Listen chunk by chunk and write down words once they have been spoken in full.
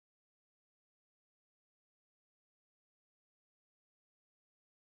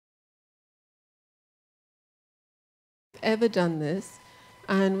ever done this,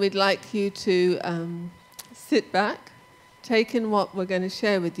 and we'd like you to sit back, take in what we're going to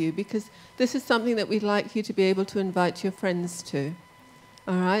share with you, because this is something that we'd like you to be able to invite your friends to.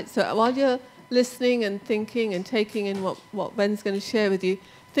 All right? So while you're listening and thinking and taking in what Ben's going to share with you,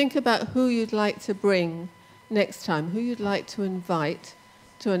 think about who you'd like to bring next time, who you'd like to invite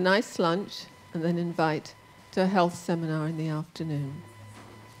to a nice lunch and then invite to a health seminar in the afternoon.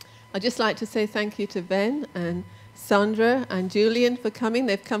 I'd just like to say thank you to Ben and Sandra and Julian for coming.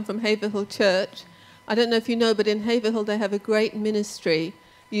 They've come from Haverhill Church. I don't know if you know, but in Haverhill they have a great ministry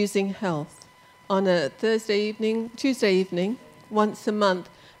using health. On a Tuesday evening, once a month,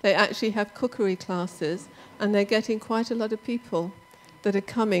 they actually have cookery classes, and they're getting quite a lot of people that are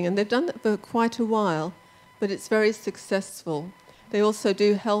coming. And they've done that for quite a while, but it's very successful. They also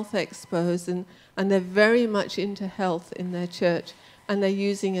do health expos, and they're very much into health in their church, and they're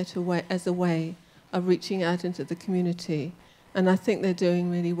using it as a way of reaching out into the community. And I think they're doing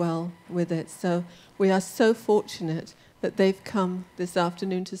really well with it. So we are so fortunate that they've come this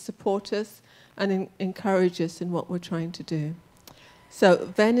afternoon to support us and encourage us in what we're trying to do. So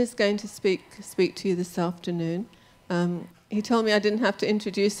Ven is going to speak to you this afternoon. He told me I didn't have to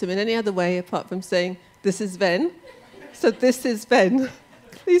introduce him in any other way apart from saying, this is Ven. So this is Ben.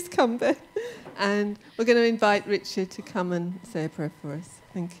 Please come, Ben. And we're going to invite Richard to come and say a prayer for us.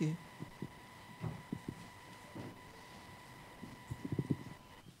 Thank you.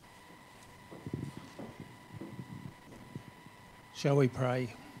 Shall we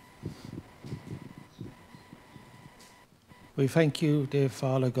pray? We thank you, dear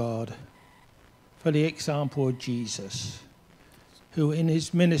Father God, for the example of Jesus, who in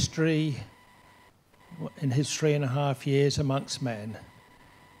his ministry, in his 3.5 years amongst men,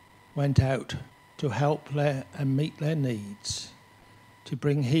 went out to help and meet their needs, to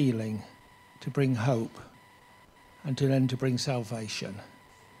bring healing, to bring hope, and to bring salvation.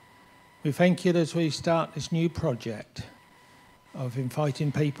 We thank you as we start this new project of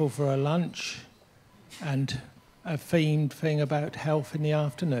inviting people for a lunch and a themed thing about health in the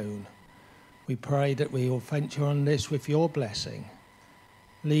afternoon. We pray that we will venture on this with your blessing.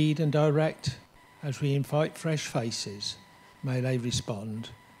 Lead and direct as we invite fresh faces. May they respond.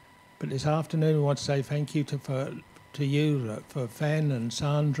 But this afternoon we want to say thank you to you for Ven and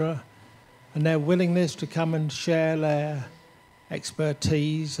Sandra and their willingness to come and share their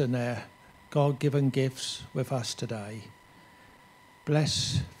expertise and their God-given gifts with us today.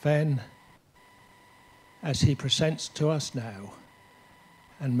 Bless Ven as he presents to us now.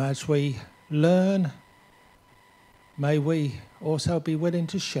 And as we learn, may we also be willing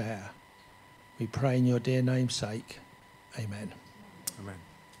to share. We pray in your dear name's sake. Amen. Amen.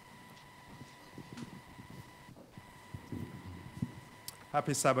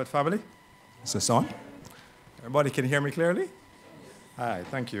 Happy Sabbath, family. Is this on? Everybody can hear me clearly? Hi,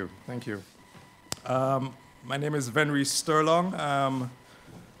 thank you. Thank you. My name is Venrease Sturlong.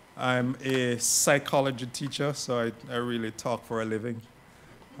 I'm a psychology teacher, so I really talk for a living.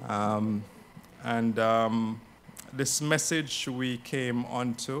 This message we came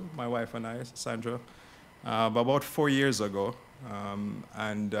onto, my wife and I, Sandra, about 4 years ago.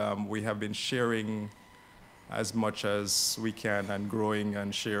 We have been sharing as much as we can and growing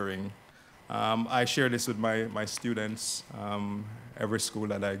and sharing. I share this with my students every school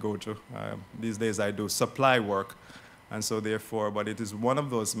that I go to. These days I do supply work. And so therefore, but it is one of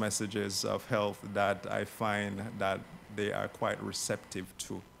those messages of health that I find that they are quite receptive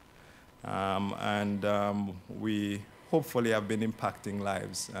to. We hopefully have been impacting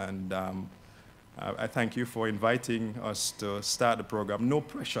lives. And I thank you for inviting us to start the program. No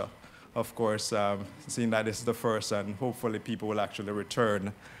pressure, of course, seeing that this is the first, and hopefully people will actually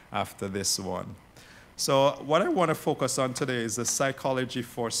return after this one. So what I want to focus on today is the psychology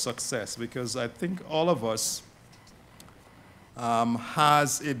for success, because I think all of us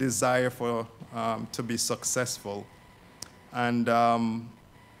has a desire to be successful. And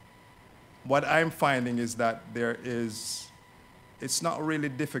what I'm finding is that it's not really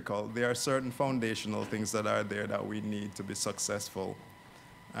difficult. There are certain foundational things that are there that we need to be successful.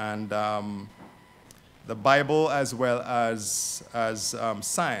 And the Bible, as well as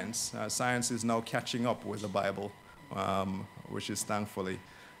science, science is now catching up with the Bible, which is thankfully.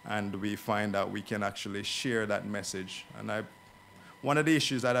 And we find that we can actually share that message. And one of the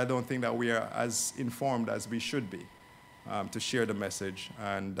issues that I don't think that we are as informed as we should be to share the message.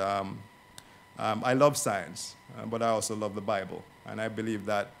 And I love science, but I also love the Bible. And I believe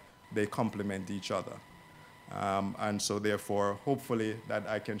that they complement each other. And so therefore, hopefully that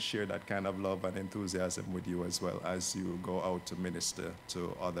I can share that kind of love and enthusiasm with you as well as you go out to minister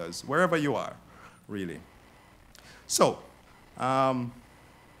to others, wherever you are, really. So, for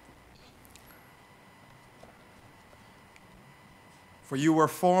you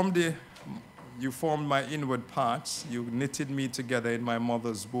formed my inward parts. You knitted me together in my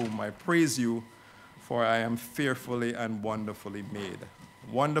mother's womb. I praise you, for I am fearfully and wonderfully made.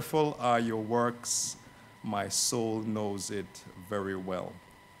 Wonderful are your works. My soul knows it very well.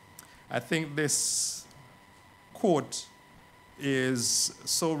 I think this quote is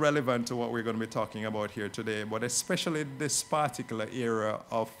so relevant to what we're going to be talking about here today, but especially this particular area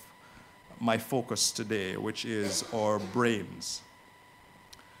of my focus today, which is our brains.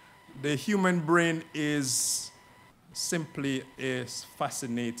 The human brain is simply a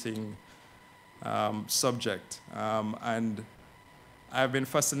fascinating subject, and I've been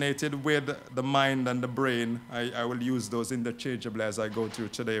fascinated with the mind and the brain. I will use those interchangeably as I go through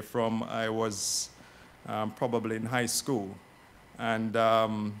today. From I was probably in high school, and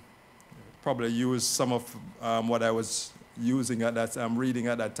probably use some of what I was using at that reading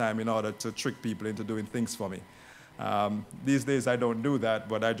at that time in order to trick people into doing things for me. These days I don't do that,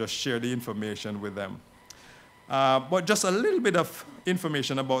 but I just share the information with them. But just a little bit of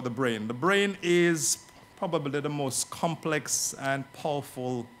information about the brain. The brain is probably the most complex and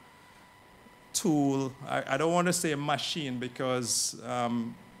powerful tool. I don't want to say machine because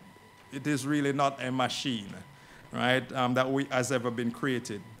it is really not a machine, right, that has ever been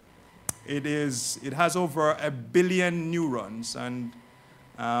created. It has over 1 billion neurons and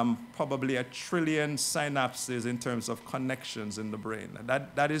probably 1 trillion synapses in terms of connections in the brain.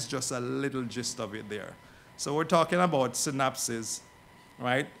 That is just a little gist of it there. So we're talking about synapses,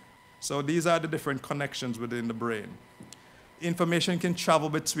 right? So these are the different connections within the brain. Information can travel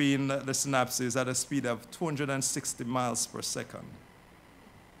between the synapses at a speed of 260 miles per second.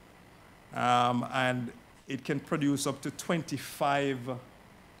 And it can produce up to 25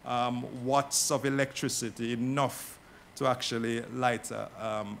 watts of electricity, enough to actually light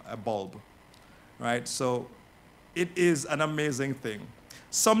a bulb, right? So it is an amazing thing.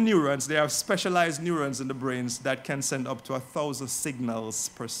 Some neurons, they have specialized neurons in the brains that can send up to 1,000 signals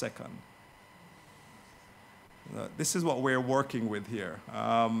per second. This is what we're working with here.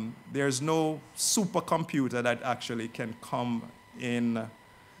 There's no supercomputer that actually can come in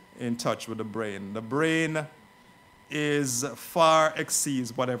touch with the brain. The brain far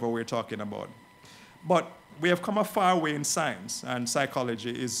exceeds whatever we're talking about. But we have come a far way in science, and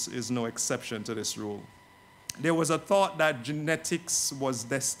psychology is no exception to this rule. There was a thought that genetics was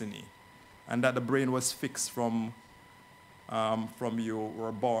destiny, and that the brain was fixed from you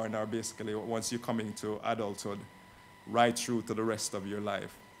were born, or basically once you come into adulthood, right through to the rest of your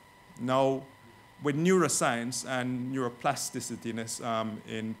life. Now, with neuroscience and neuroplasticity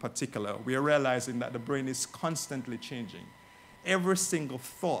in particular, we are realizing that the brain is constantly changing. Every single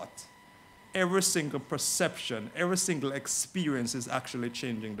thought, every single perception, every single experience is actually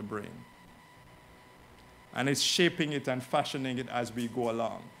changing the brain. And it's shaping it and fashioning it as we go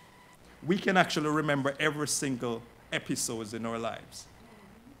along. We can actually remember every single episode in our lives.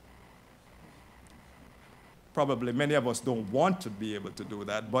 Probably many of us don't want to be able to do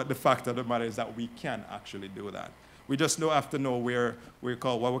that, but the fact of the matter is that we can actually do that. We just have to know where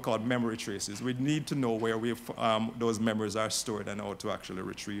what we call memory traces. We need to know where those memories are stored and how to actually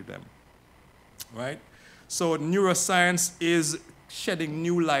retrieve them, right? So neuroscience is shedding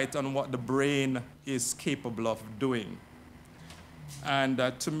new light on what the brain is capable of doing. And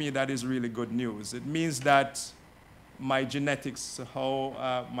to me, that is really good news. It means that my genetics,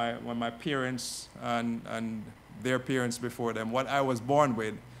 when my parents and their parents before them, what I was born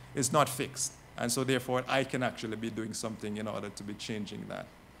with is not fixed. And so therefore, I can actually be doing something in order to be changing that.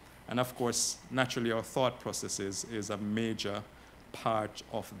 And of course, naturally, our thought processes is a major part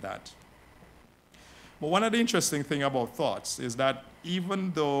of that. But one of the interesting things about thoughts is that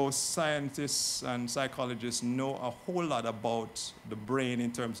even though scientists and psychologists know a whole lot about the brain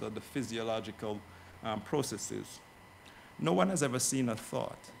in terms of the physiological processes, no one has ever seen a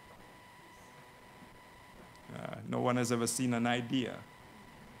thought. No one has ever seen an idea.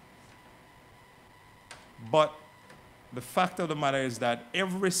 But the fact of the matter is that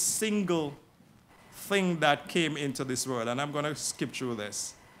every single thing that came into this world, and I'm going to skip through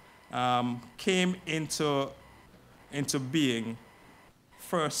this, came into being,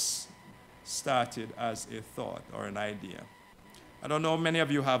 first started as a thought or an idea. I don't know, many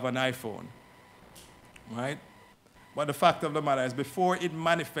of you have an iPhone, right? But the fact of the matter is, before it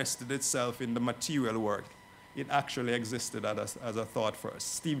manifested itself in the material world, it actually existed as a thought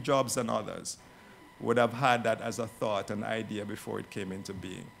first. Steve Jobs and others would have had that as a thought, an idea, before it came into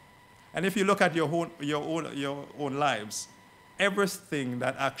being. And if you look at your own lives, everything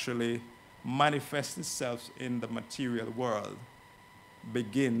that actually manifests itself in the material world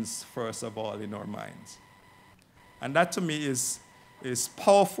begins, first of all, in our minds. And that to me is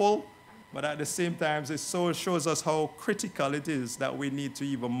powerful, but at the same time, it so shows us how critical it is that we need to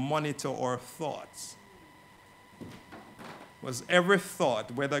even monitor our thoughts. Because every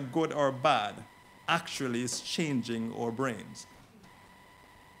thought, whether good or bad, actually is changing our brains,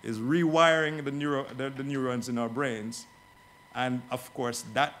 is rewiring the neurons in our brains, and of course,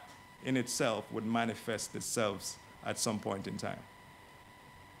 that in itself would manifest itself at some point in time.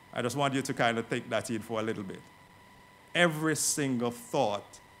 I just want you to kind of take that in for a little bit. Every single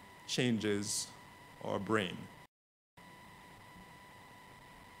thought changes our brain.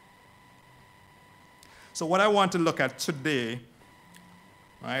 So what I want to look at today,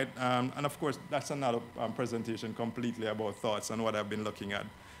 right, and of course that's another presentation completely about thoughts and what I've been looking at.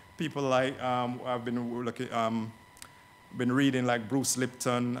 People like, I've been reading like Bruce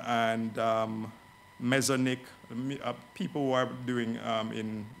Lipton and Mesonic, people who are doing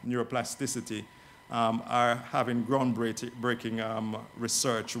in neuroplasticity, are having groundbreaking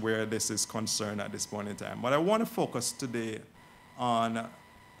research where this is concerned at this point in time. But I want to focus today on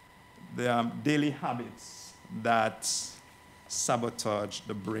the daily habits that sabotage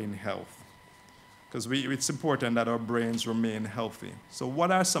the brain health. Because it's important that our brains remain healthy. So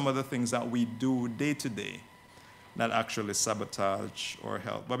what are some of the things that we do day to day that actually sabotage our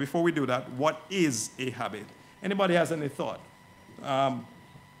health? But before we do that, what is a habit? Anybody has any thought?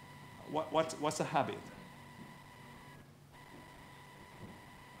 What's a habit?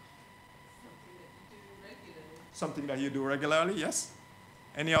 Something that you do regularly, yes?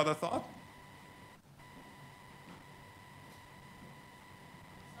 Any other thought?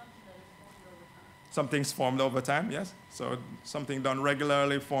 Something's formed over time, yes? So something done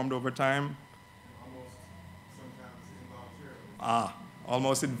regularly, formed over time. Almost sometimes involuntarily.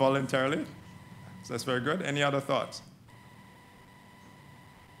 Almost involuntarily. So that's very good. Any other thoughts?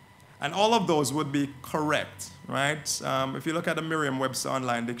 And all of those would be correct, right? If you look at the Merriam-Webster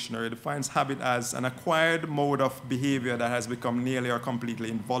Online Dictionary, it defines habit as an acquired mode of behavior that has become nearly or completely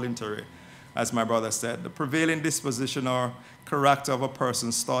involuntary, as my brother said. The prevailing disposition or character of a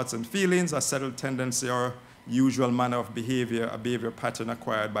person's thoughts and feelings, a settled tendency or usual manner of behavior, a behavior pattern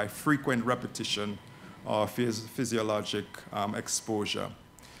acquired by frequent repetition or physiologic exposure.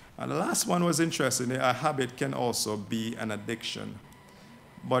 And the last one was interesting. A habit can also be an addiction.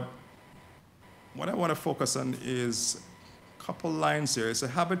 But what I want to focus on is a couple lines here. So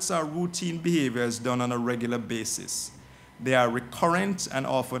habits are routine behaviors done on a regular basis. They are recurrent and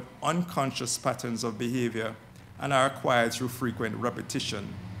often unconscious patterns of behavior and are acquired through frequent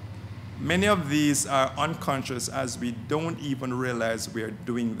repetition. Many of these are unconscious as we don't even realize we are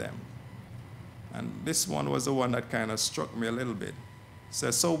doing them. And this one was the one that kind of struck me a little bit.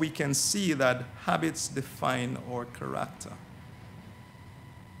 So we can see that habits define our character.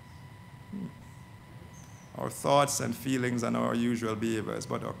 Our thoughts and feelings and our usual behaviors,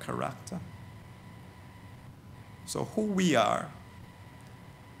 but our character. So who we are,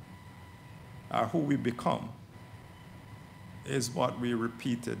 or who we become, is what we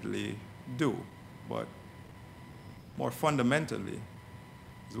repeatedly do. But more fundamentally,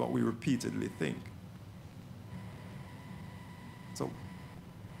 is what we repeatedly think. So,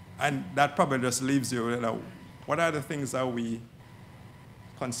 and that probably just leaves you, what are the things that we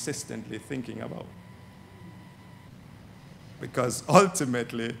consistently thinking about? Because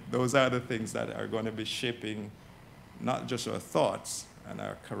ultimately, those are the things that are going to be shaping not just our thoughts and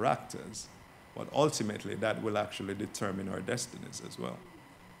our characters, but ultimately that will actually determine our destinies as well.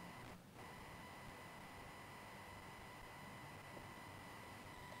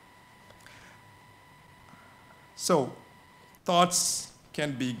 So, thoughts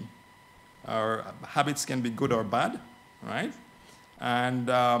can be, our habits can be good or bad, right? And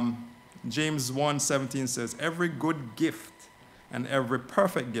James 1:17 says, every good gift and every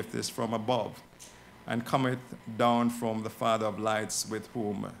perfect gift is from above, and cometh down from the Father of lights, with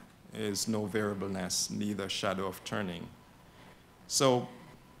whom is no variableness, neither shadow of turning. So,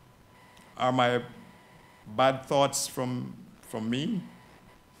 are my bad thoughts from me?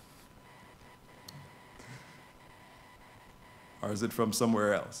 Or is it from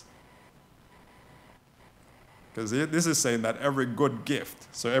somewhere else? Because this is saying that every good gift,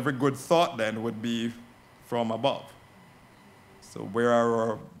 so every good thought then would be from above. So where are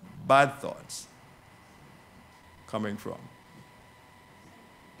our bad thoughts coming from?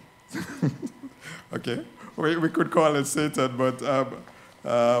 Okay, we could call it Satan, but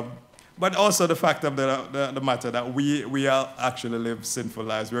also the fact of the matter that we are actually live sinful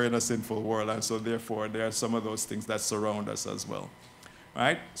lives. We're in a sinful world, and so therefore there are some of those things that surround us as well.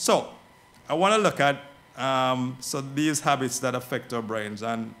 Right? So I want to look at so these habits that affect our brains,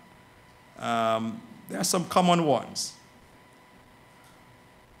 and there are some common ones.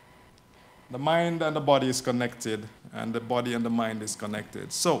 The mind and the body is connected, and the body and the mind is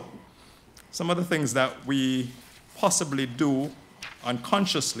connected. So, some of the things that we possibly do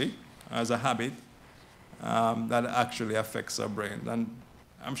unconsciously as a habit that actually affects our brains. And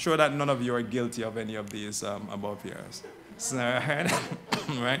I'm sure that none of you are guilty of any of these above here. So,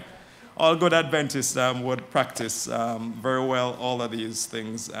 right? All good Adventists would practice very well all of these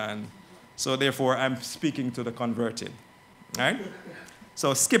things, and so therefore I'm speaking to the converted, right?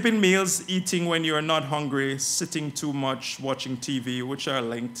 So skipping meals, eating when you're not hungry, sitting too much, watching TV, which are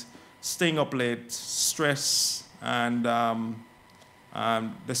linked, staying up late, stress, and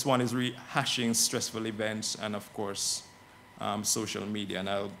this one is rehashing stressful events, and of course, social media, and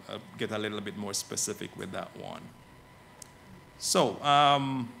I'll get a little bit more specific with that one. So,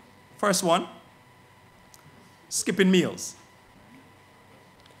 first one, skipping meals.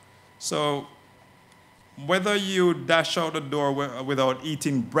 So, whether you dash out the door without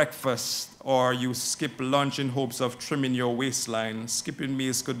eating breakfast or you skip lunch in hopes of trimming your waistline, skipping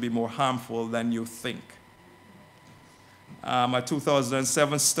meals could be more harmful than you think. A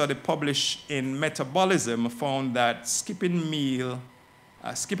 2007 study published in Metabolism found that skipping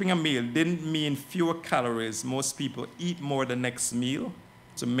a meal didn't mean fewer calories. Most people eat more the next meal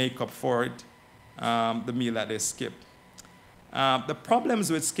to make up for it, the meal that they skip. The problems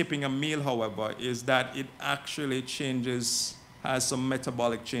with skipping a meal, however, is that it actually has some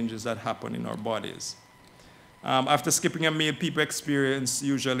metabolic changes that happen in our bodies. After skipping a meal, people experience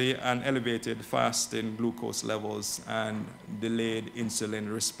usually an elevated fasting glucose levels and delayed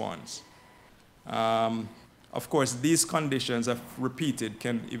insulin response. Of course, these conditions, if repeated,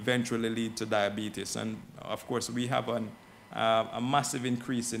 can eventually lead to diabetes. And of course, we have a massive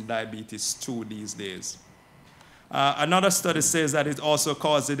increase in diabetes too these days. Another study says that it also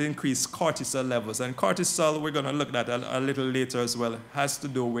causes increased cortisol levels. And cortisol, we're going to look at a little later as well, has to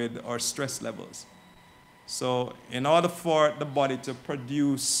do with our stress levels. So in order for the body to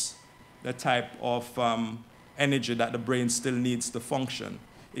produce the type of energy that the brain still needs to function,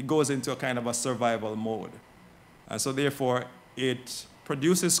 it goes into a kind of a survival mode. And so therefore, it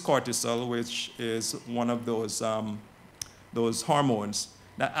produces cortisol, which is one of those hormones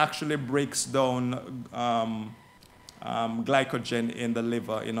that actually breaks down glycogen in the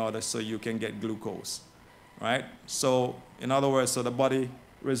liver in order so you can get glucose, right? So in other words, so the body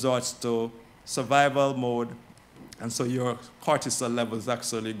resorts to survival mode, and so your cortisol levels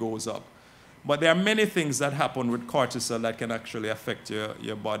actually goes up. But there are many things that happen with cortisol that can actually affect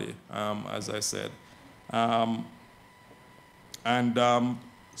your body, as I said.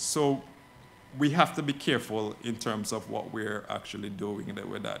 So we have to be careful in terms of what we're actually doing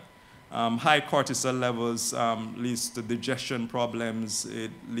with that. High cortisol levels leads to digestion problems.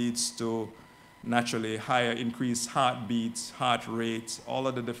 It leads to naturally higher increased heartbeat, heart rate, all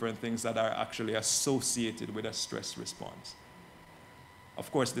of the different things that are actually associated with a stress response.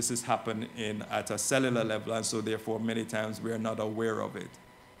 Of course, this is happening at a cellular level, and so therefore many times we are not aware of it,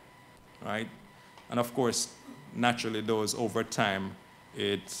 right? And of course, naturally those over time,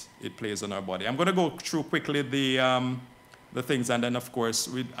 it plays on our body. I'm going to go through quickly the things, and then of course,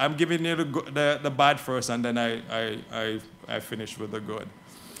 I'm giving you the bad first, and then I finish with the good.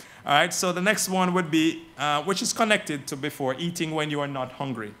 All right, so the next one would be, which is connected to before, eating when you are not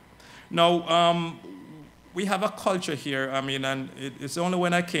hungry. Now, we have a culture here, I mean, and it's only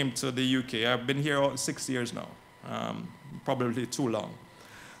when I came to the UK, I've been here 6 years now, probably too long.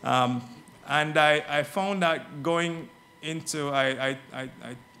 And I found that going into, I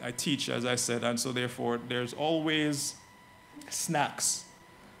teach, as I said, and so therefore there's always snacks.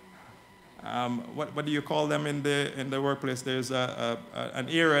 What do you call them in the workplace? There's an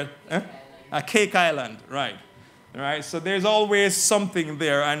area, a cake island, right? Right. So there's always something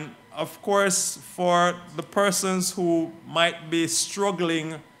there, and of course, for the persons who might be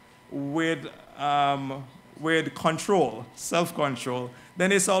struggling with control, self-control,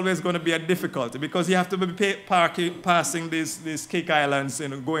 then it's always going to be a difficulty because you have to be passing these cake islands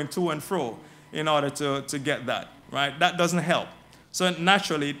and going to and fro in order to get that, right? That doesn't help. So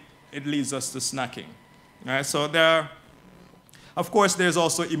naturally, it leads us to snacking. Right? So of course, there's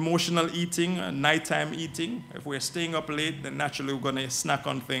also emotional eating, nighttime eating. If we're staying up late, then naturally we're going to snack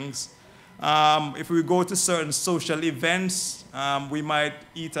on things. If we go to certain social events, we might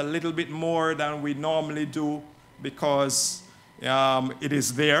eat a little bit more than we normally do because it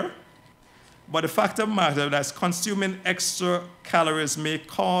is there. But the fact of the matter is that consuming extra calories may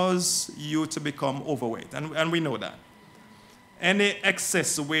cause you to become overweight, and we know that. Any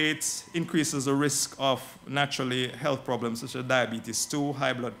excess weight increases the risk of naturally health problems such as diabetes 2,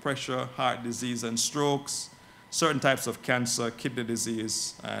 high blood pressure, heart disease and strokes, certain types of cancer, kidney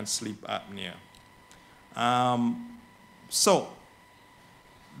disease, and sleep apnea. So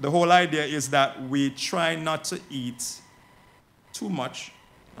the whole idea is that we try not to eat too much,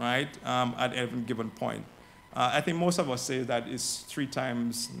 right, at every given point. I think most of us say that it's 3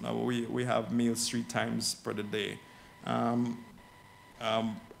 times, we have meals 3 times per day.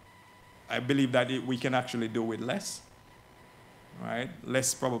 I believe that we can actually do with less, right?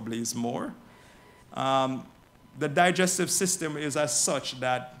 Less probably is more. The digestive system is as such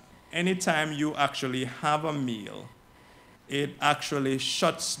that anytime you actually have a meal, it actually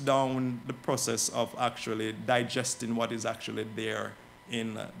shuts down the process of actually digesting what is actually there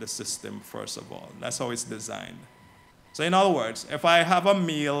in the system, first of all. That's how it's designed. So in other words, if I have a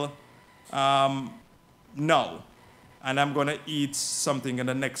meal now, and I'm going to eat something in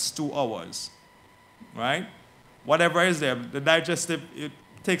the next 2 hours, right? Whatever is there, the digestive, it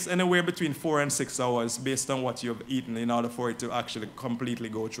takes anywhere between 4 and 6 hours based on what you've eaten in order for it to actually completely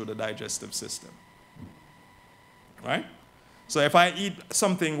go through the digestive system, right? So if I eat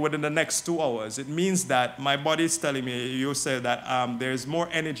something within the next 2 hours, it means that my body is telling me, you said that there's more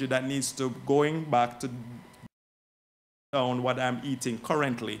energy that needs to going back to down what I'm eating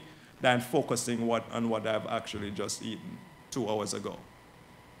currently than focusing on what I've actually just eaten 2 hours ago.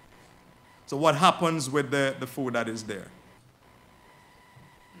 So what happens with the food that is there?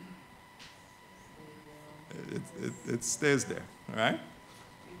 It stays there, right?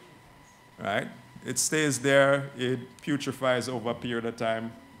 Right? It stays there, it putrefies over a period of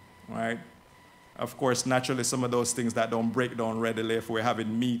time, right? Of course, naturally, some of those things that don't break down readily, if we're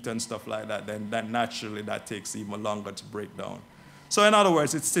having meat and stuff like that, then naturally that takes even longer to break down. So in other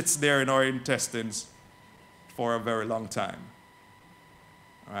words, it sits there in our intestines for a very long time,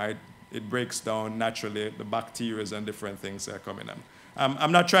 right? It breaks down naturally, the bacteria and different things are coming in.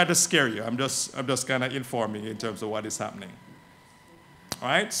 I'm not trying to scare you, I'm just kind of informing you in terms of what is happening. All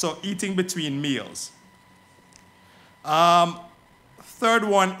right, so eating between meals. Third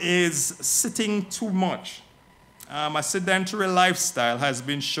one is sitting too much. A sedentary lifestyle has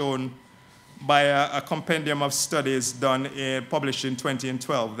been shown by a compendium of studies done published in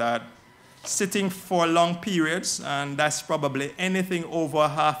 2012 that sitting for long periods, and that's probably anything over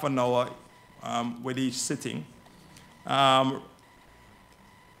half an hour with each sitting,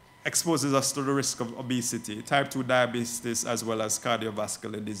 exposes us to the risk of obesity, type 2 diabetes, as well as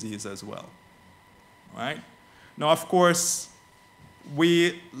cardiovascular disease as well, right? Now, of course,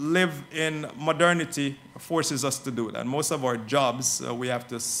 we live in modernity, forces us to do that. Most of our jobs, we have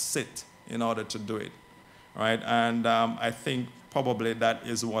to sit in order to do it, right? And I think probably that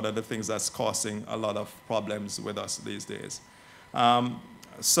is one of the things that's causing a lot of problems with us these days.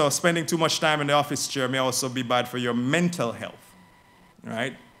 So spending too much time in the office chair may also be bad for your mental health,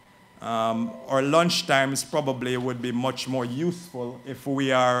 right? Our lunch times probably would be much more useful if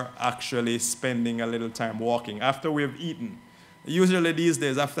we are actually spending a little time walking after we've eaten. Usually these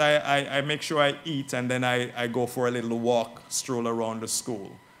days, after I make sure I eat and then I go for a little walk, stroll around the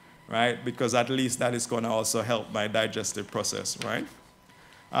school, right? Because at least that is going to also help my digestive process, right?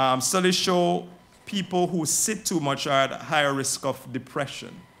 Studies show people who sit too much are at higher risk of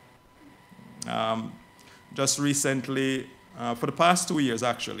depression. Just recently, for the past 2 years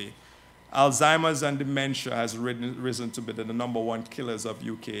actually, Alzheimer's and dementia has risen to be the #1 killers of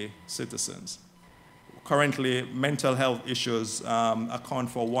UK citizens. Currently, mental health issues account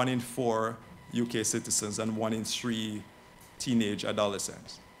for 1 in 4 UK citizens and 1 in 3 teenage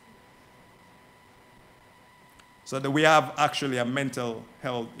adolescents. So that we have actually a mental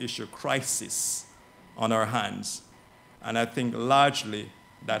health issue crisis on our hands. And I think largely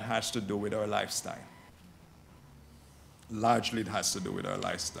that has to do with our lifestyle. Largely it has to do with our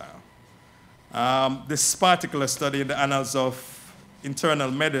lifestyle. This particular study in the Annals of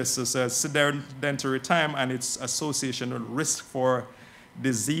Internal Medicine says sedentary time and its association with risk for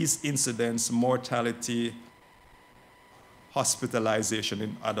disease incidence, mortality, hospitalization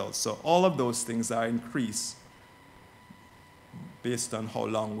in adults. So all of those things are increased based on how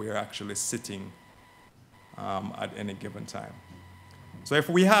long we're actually sitting at any given time. So if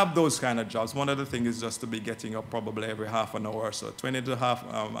we have those kind of jobs, one of the things is just to be getting up probably every half an hour or so, 20 to half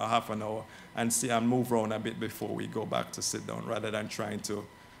an hour, and move around a bit before we go back to sit down, rather than trying to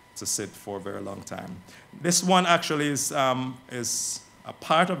sit for a very long time. This one actually is a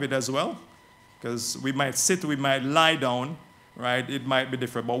part of it as well, because we might sit, we might lie down, right? It might be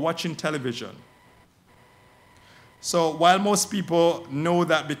different, but watching television. So while most people know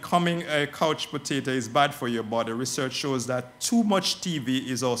that becoming a couch potato is bad for your body, research shows that too much TV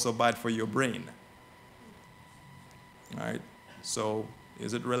is also bad for your brain. Right? So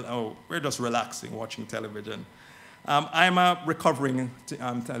is it real? Oh, we're just relaxing watching television. I'm a recovering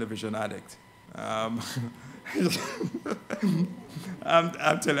television addict. I'm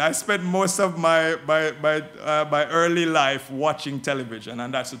telling you, I spent most of my early life watching television,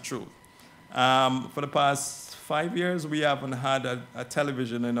 and that's the truth. For the past 5 years, we haven't had a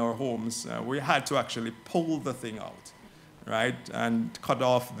television in our homes. We had to actually pull the thing out, right, and cut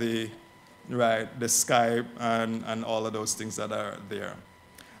off the Skype and all of those things that are there.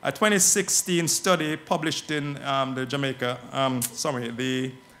 A 2016 study published in the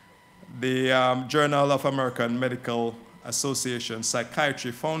Journal of American Medical Association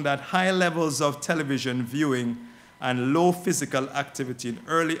Psychiatry found that high levels of television viewing and low physical activity in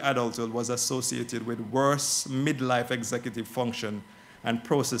early adulthood was associated with worse midlife executive function and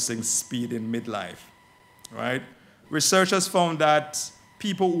processing speed in midlife, right? Researchers found that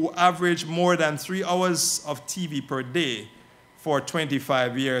people who average more than 3 hours of TV per day for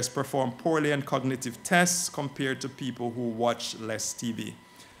 25 years perform poorly on cognitive tests compared to people who watch less TV.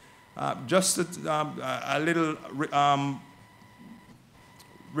 Just a little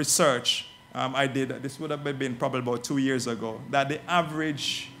research I did, this would have been probably about 2 years ago, that the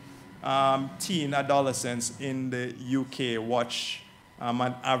average teen adolescents in the UK watch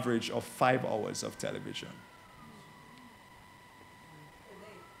an average of 5 hours of television.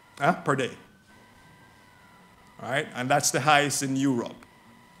 Per day. All right? And that's the highest in Europe.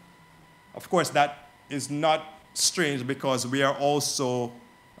 Of course, that is not strange because we are also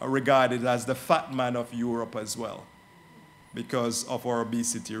regarded as the fat man of Europe as well because of our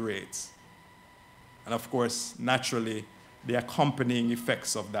obesity rates. And of course, naturally, the accompanying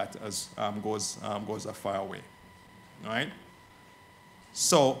effects of that goes a far away. All right?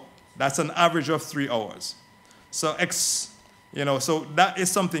 So that's an average of 3 hours. So so that is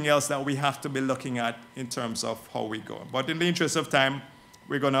something else that we have to be looking at in terms of how we go. But in the interest of time,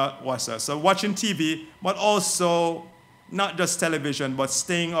 we're going to watch that. So watching TV, but also not just television, but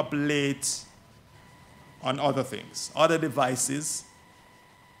staying up late on other things, other devices,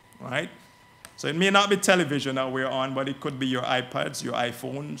 right? So it may not be television that we're on, but it could be your iPads, your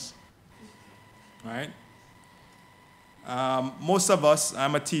iPhones, right? Most of us,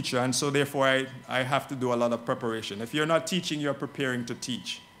 I'm a teacher, and so therefore I have to do a lot of preparation. If you're not teaching, you're preparing to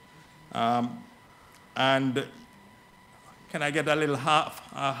teach. And can I get a little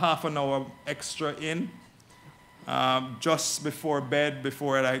half an hour extra in just before bed,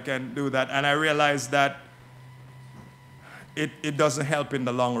 before I can do that? And I realized that it doesn't help in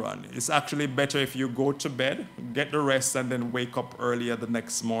the long run. It's actually better if you go to bed, get the rest, and then wake up earlier the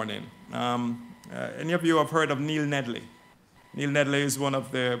next morning. Any of you have heard of Neil Nedley? Neil Nedley is one of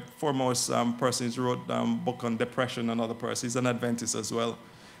the foremost persons who wrote a book on depression and other persons. He's an Adventist as well.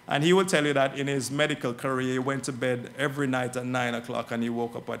 And he will tell you that in his medical career, he went to bed every night at 9 o'clock and he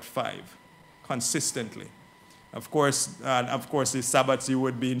woke up at 5, consistently. Of course, his Sabbaths he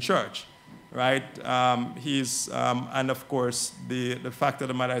would be in church, right? And of course, the fact of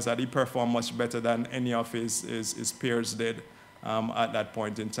the matter is that he performed much better than any of his peers did at that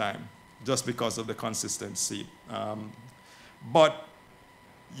point in time, just because of the consistency. But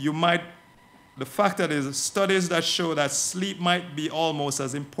the fact that there's studies that show that sleep might be almost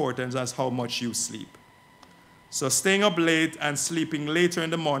as important as how much you sleep. So staying up late and sleeping later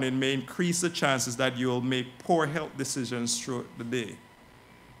in the morning may increase the chances that you'll make poor health decisions throughout the day.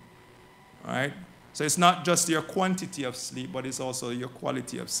 All right? So it's not just your quantity of sleep, but it's also your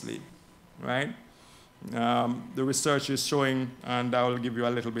quality of sleep, right? The research is showing, and I will give you a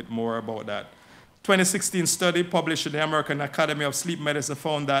little bit more about that. 2016 study published in the American Academy of Sleep Medicine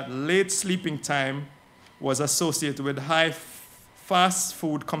found that late sleeping time was associated with high fast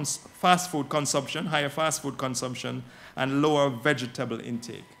food consumption, higher fast food consumption, and lower vegetable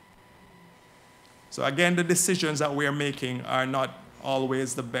intake. So again, the decisions that we're making are not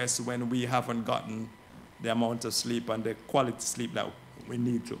always the best when we haven't gotten the amount of sleep and the quality sleep that we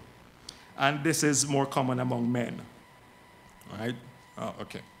need to. And this is more common among men. All right? Oh,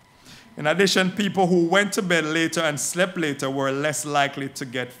 okay. In addition, people who went to bed later and slept later were less likely to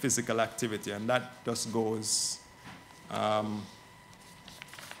get physical activity, and that just goes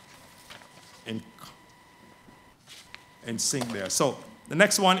in sync there. So the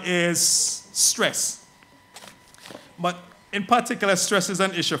next one is stress. But in particular, stress is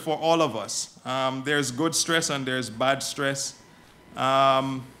an issue for all of us. There's good stress and there's bad stress.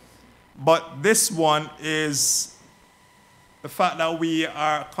 But this one is the fact that we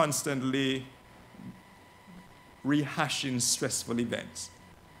are constantly rehashing stressful events.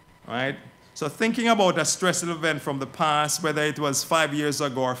 Right? So thinking about a stressful event from the past, whether it was 5 years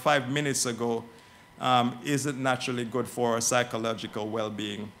ago or 5 minutes ago, isn't naturally good for our psychological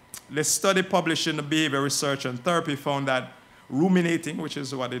well-being. This study published in the Behavior Research and Therapy found that ruminating, which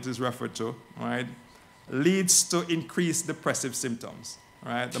is what it is referred to, right, leads to increased depressive symptoms.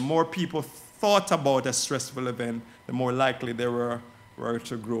 Right? The more people thought about a stressful event, the more likely they were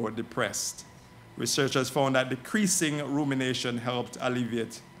to grow depressed. Researchers found that decreasing rumination helped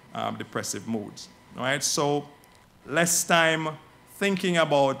alleviate depressive moods. Right? So less time thinking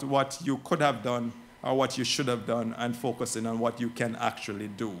about what you could have done or what you should have done and focusing on what you can actually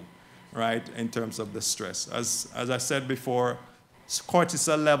do, right, in terms of the stress. As I said before,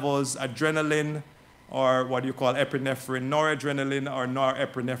 cortisol levels, adrenaline, or what you call epinephrine, noradrenaline or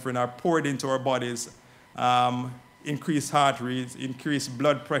norepinephrine are poured into our bodies, increase heart rate, increase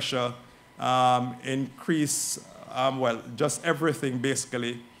blood pressure, increase, just everything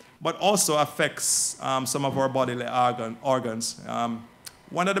basically, but also affects some of our bodily organs.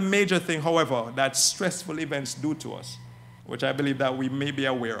 One of the major things, however, that stressful events do to us, which I believe that we may be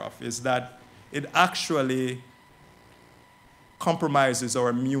aware of, is that it actually compromises our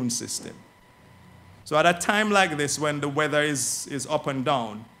immune system. So at a time like this, when the weather is up and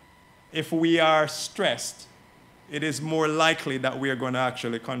down, if we are stressed, it is more likely that we are going to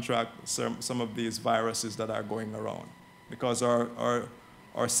actually contract some of these viruses that are going around, because our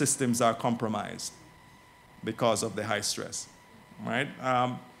systems are compromised because of the high stress, right?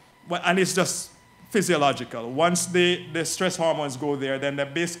 And it's just physiological. Once the stress hormones go there, then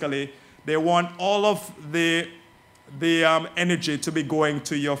they want all of the energy to be going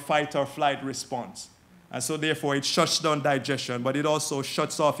to your fight or flight response. And so therefore it shuts down digestion, but it also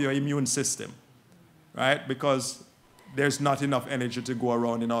shuts off your immune system, right? Because there's not enough energy to go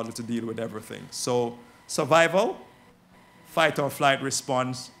around in order to deal with everything. So survival, fight or flight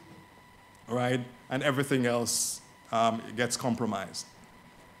response, right? And everything else gets compromised.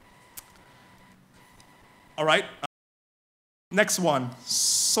 All right. Next one,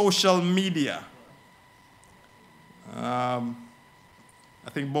 social media. I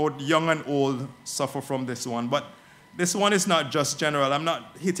think both young and old suffer from this one, but this one is not just general. I'm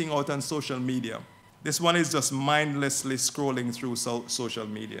not hitting out on social media. This one is just mindlessly scrolling through social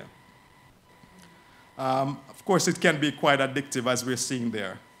media. Of course, it can be quite addictive, as we're seeing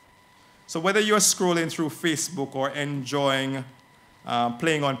there. So whether you're scrolling through Facebook or enjoying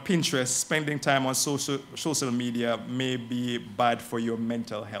playing on Pinterest, spending time on social media may be bad for your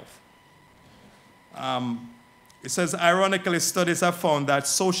mental health. It says, ironically, studies have found that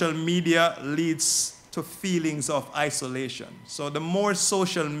social media leads to feelings of isolation. So the more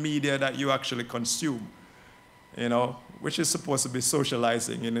social media that you actually consume, which is supposed to be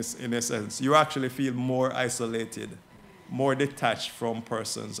socializing in a sense, you actually feel more isolated, more detached from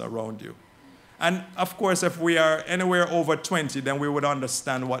persons around you. And of course, if we are anywhere over 20, then we would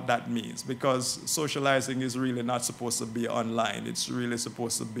understand what that means, because socializing is really not supposed to be online. It's really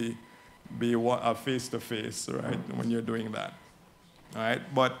supposed to be face-to-face, right, when you're doing that, all right?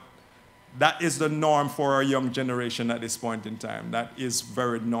 But that is the norm for our young generation at this point in time. That is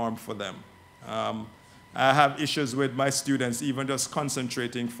very norm for them. I have issues with my students even just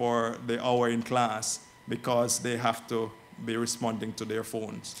concentrating for the hour in class because they have to be responding to their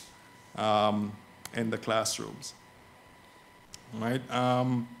phones in the classrooms, right?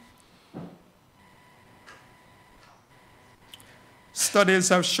 Studies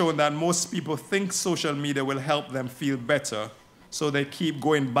have shown that most people think social media will help them feel better, so they keep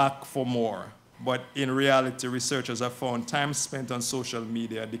going back for more. But in reality, researchers have found time spent on social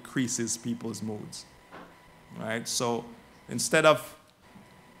media decreases people's moods, right? So instead of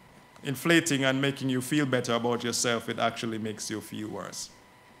inflating and making you feel better about yourself, it actually makes you feel worse.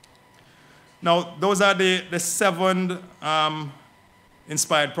 Now, those are the 7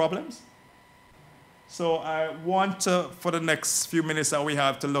 inspired problems. So I want to, for the next few minutes that we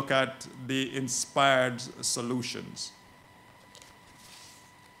have, to look at the inspired solutions.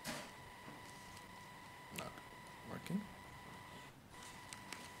 Not working.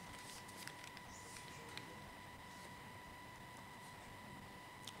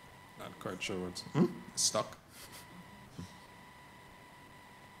 Not quite sure what's stuck.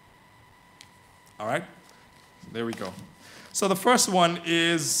 All right, there we go. So the first one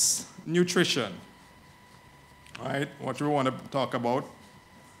is nutrition. All right, what we want to talk about.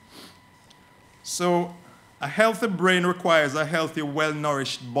 So a healthy brain requires a healthy,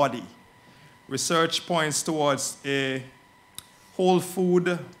 well-nourished body. Research points towards a whole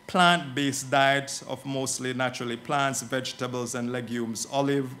food, plant-based diet of mostly naturally plants, vegetables, and legumes,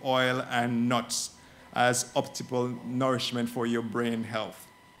 olive oil, and nuts as optimal nourishment for your brain health.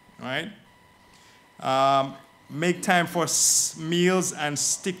 Right? Make time for meals and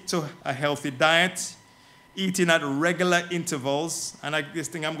stick to a healthy diet. Eating at regular intervals, and I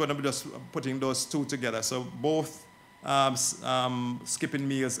just think I'm going to be just putting those two together. So both skipping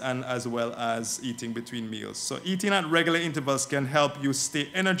meals and as well as eating between meals. So eating at regular intervals can help you stay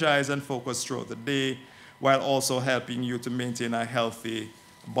energized and focused throughout the day, while also helping you to maintain a healthy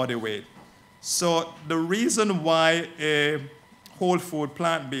body weight. So the reason why a whole food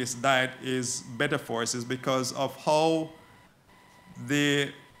plant-based diet is better for us is because of how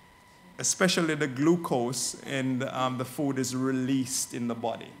especially the glucose in the food is released in the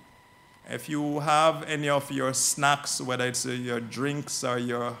body. If you have any of your snacks, whether it's your drinks or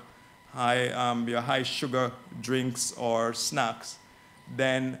your high sugar drinks or snacks,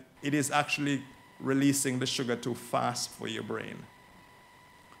 then it is actually releasing the sugar too fast for your brain.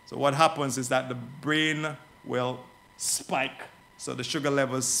 So what happens is that the brain will spike. So the sugar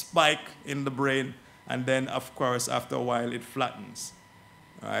levels spike in the brain, and then of course after a while it flattens,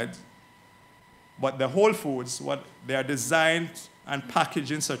 right? But the whole foods, they are designed and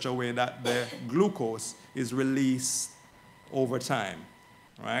packaged in such a way that the glucose is released over time,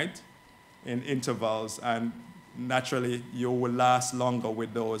 right? In intervals, and naturally you will last longer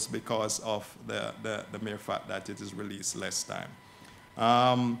with those because of the mere fact that it is released less time.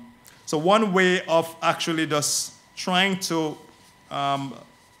 So one way of actually just trying to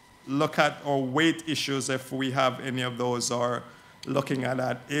look at our weight issues, if we have any of those, or looking at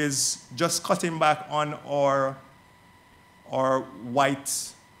that, is just cutting back on our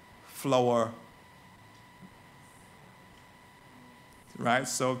white flour, right?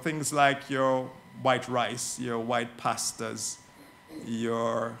 So things like your white rice, your white pastas,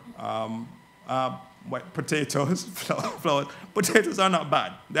 your white potatoes, flour. Potatoes are not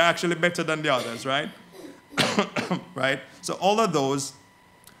bad. They're actually better than the others, right? Right? So all of those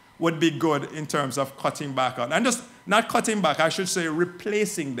would be good in terms of cutting back on. And just not cutting back, I should say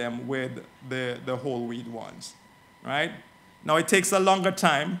replacing them with the whole wheat ones, right? Now it takes a longer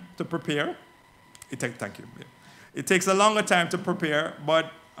time to prepare. Thank you. It takes a longer time to prepare,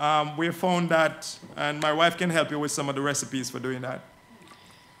 but we found that, and my wife can help you with some of the recipes for doing that.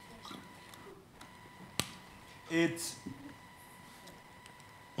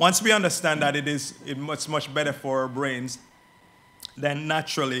 Once we understand that it's much better for our brains, then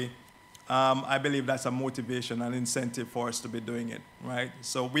naturally, I believe that's a motivation and incentive for us to be doing it, right?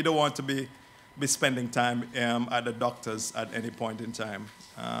 So we don't want to be spending time at the doctors at any point in time.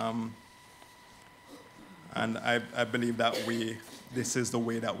 And I believe that this is the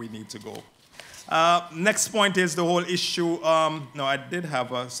way that we need to go. Next point is the whole issue. No, I did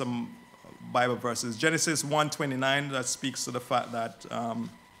have some Bible verses. Genesis 1:29, that speaks to the fact that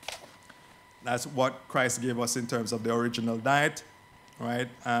that's what Christ gave us in terms of the original diet, right?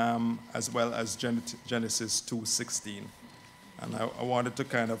 As well as Genesis 2:16. And I wanted to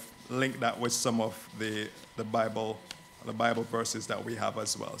kind of link that with some of the Bible verses that we have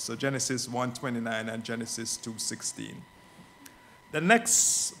as well. So Genesis 1:29 and Genesis 2:16. The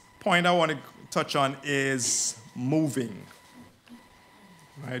next point I want to touch on is moving.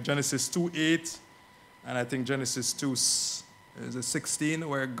 Right? Genesis 2:8, and I think Genesis 2:16,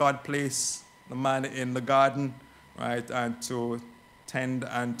 where God placed the man in the garden, right, and to tend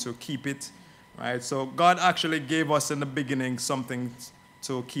and to keep it, right? So God actually gave us in the beginning something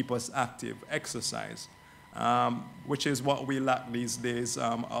to keep us active, exercise, which is what we lack these days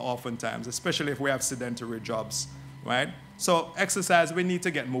oftentimes, especially if we have sedentary jobs, right? So exercise, we need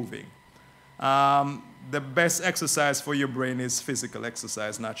to get moving. The best exercise for your brain is physical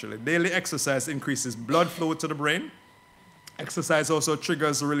exercise, naturally. Daily exercise increases blood flow to the brain. Exercise also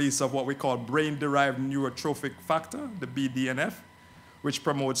triggers the release of what we call brain-derived neurotrophic factor, the BDNF, which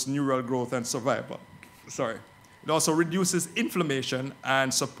promotes neural growth and survival. It also reduces inflammation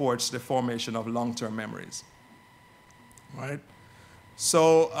and supports the formation of long-term memories. Right?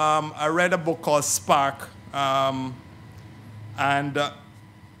 So I read a book called Spark, and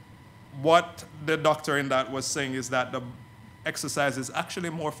what the doctor in that was saying is that the exercise is actually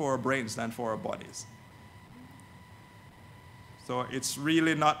more for our brains than for our bodies. So it's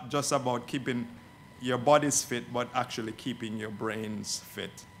really not just about keeping your bodies fit, but actually keeping your brains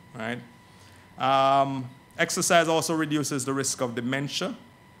fit, right? Exercise also reduces the risk of dementia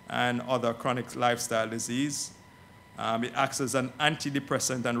and other chronic lifestyle disease. It acts as an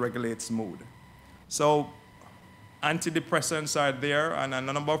antidepressant and regulates mood. So antidepressants are there, and a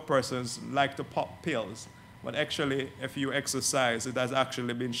number of persons like to pop pills. But actually, if you exercise, it has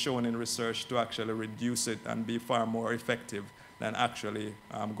actually been shown in research to actually reduce it and be far more effective than actually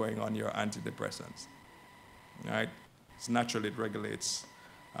going on your antidepressants. right? So naturally it regulates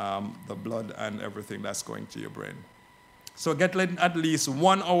the blood and everything that's going to your brain. So get at least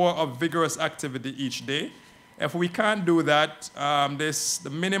 1 hour of vigorous activity each day. If we can't do that, the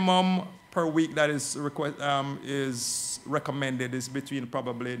minimum per week that is recommended is between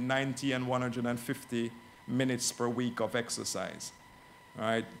probably 90 and 150 minutes per week of exercise. All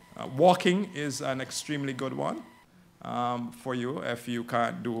right? Walking is an extremely good one for you if you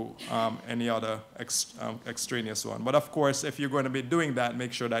can't do any other extraneous one. But of course, if you're going to be doing that,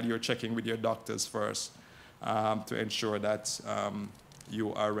 make sure that you're checking with your doctors first to ensure that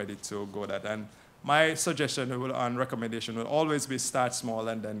you are ready to go that. And my suggestion and recommendation will always be start small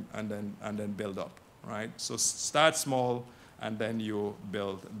and then build up, right? So start small and then you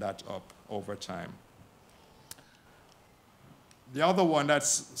build that up over time. The other one that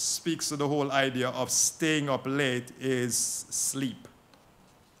speaks to the whole idea of staying up late is sleep.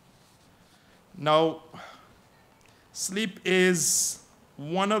 Now, sleep is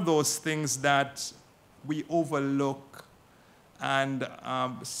one of those things that we overlook and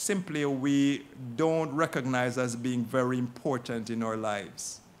simply we don't recognize as being very important in our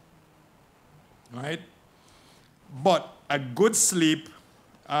lives, right? But a good sleep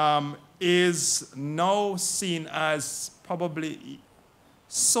is now seen as probably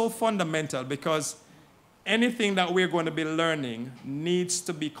so fundamental because anything that we're going to be learning needs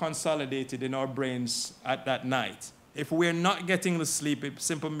to be consolidated in our brains at that night. If we're not getting the sleep, it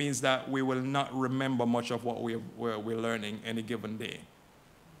simply means that we will not remember much of what we're learning any given day.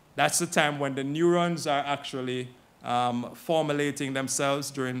 That's the time when the neurons are actually formulating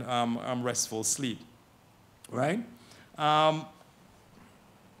themselves during restful sleep, right?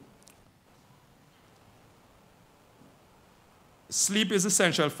 Sleep is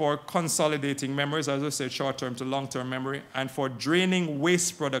essential for consolidating memories, as I said, short-term to long-term memory, and for draining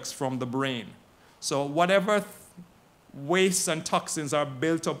waste products from the brain. So whatever waste and toxins are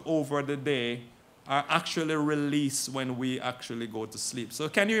built up over the day are actually released when we actually go to sleep. So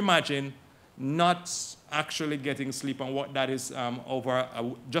can you imagine not actually getting sleep and what that is over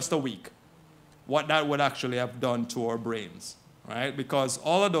just a week? What that would actually have done to our brains, right? Because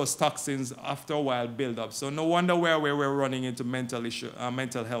all of those toxins after a while build up. So no wonder where we're running into mental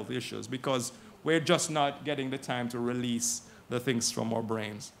health issues because we're just not getting the time to release the things from our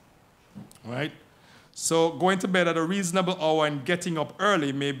brains, right? So going to bed at a reasonable hour and getting up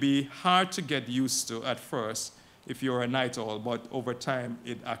early may be hard to get used to at first if you're a night owl, but over time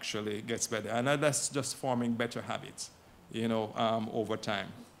it actually gets better. And that's just forming better habits, over time.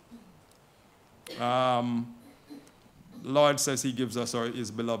 Lord says he gives us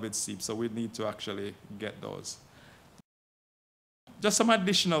his beloved sleep, so we need to actually get those. Just some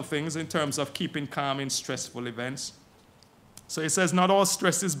additional things in terms of keeping calm in stressful events. So it says not all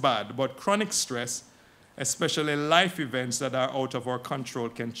stress is bad, but chronic stress, especially life events that are out of our control,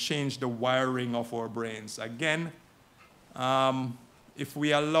 can change the wiring of our brains. Again, if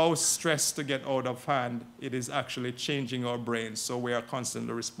we allow stress to get out of hand, it is actually changing our brains, so we are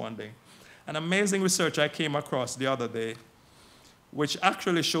constantly responding. An amazing research I came across the other day, which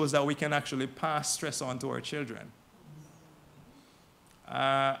actually shows that we can actually pass stress on to our children.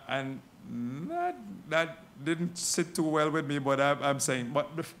 And that didn't sit too well with me, but I'm saying,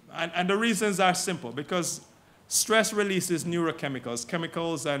 and the reasons are simple, because stress releases neurochemicals,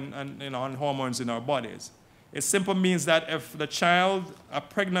 chemicals and hormones in our bodies. It simply means that if the child, a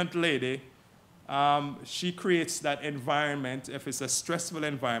pregnant lady, she creates that environment, if it's a stressful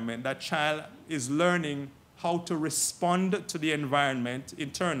environment, that child is learning how to respond to the environment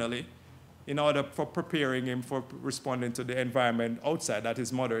internally in order for preparing him for responding to the environment outside that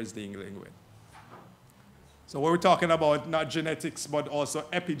his mother is dealing with. So we're talking about not genetics, but also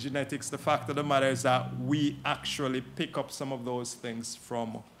epigenetics. The fact of the matter is that we actually pick up some of those things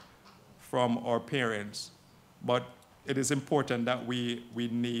from our parents. But it is important that we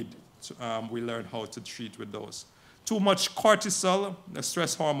learn how to treat with those. Too much cortisol, the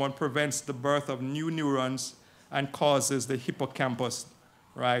stress hormone, prevents the birth of new neurons and causes the hippocampus,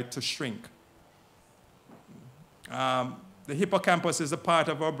 right, to shrink. The hippocampus is a part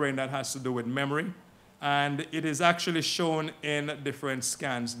of our brain that has to do with memory. And it is actually shown in different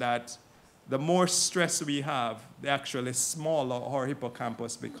scans that the more stress we have, the actually smaller our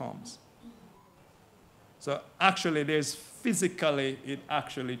hippocampus becomes. So actually, physically, it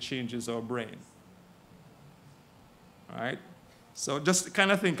actually changes our brain. All right? So just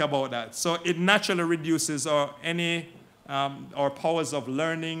kind of think about that. So it naturally reduces our powers of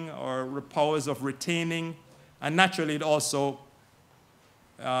learning, or powers of retaining, and naturally it also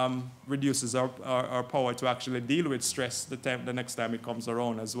reduces our power to actually deal with stress the next time it comes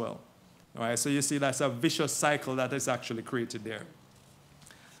around as well. All right, so you see that's a vicious cycle that is actually created there.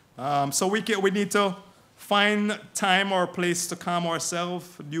 So we need to find time or place to calm ourselves,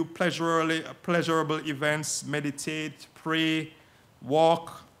 do pleasurable events, meditate, pray,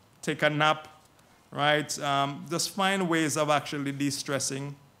 walk, take a nap, right? Just find ways of actually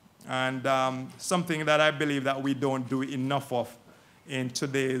de-stressing, and something that I believe that we don't do enough of in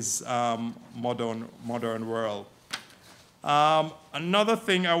today's modern world. Another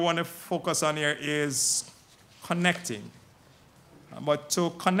thing I want to focus on here is connecting. But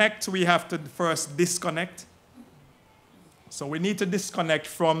to connect, we have to first disconnect. So we need to disconnect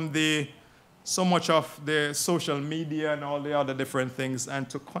from so much of the social media and all the other different things, and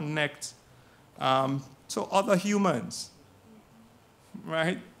to connect to other humans,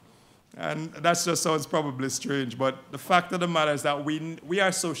 right? And that just sounds probably strange, but the fact of the matter is that we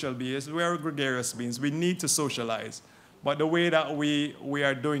are social beings, we are gregarious beings, we need to socialize. But the way that we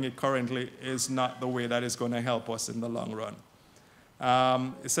are doing it currently is not the way that is going to help us in the long run.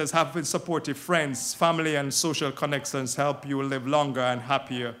 It says, having supportive friends, family, and social connections help you live longer and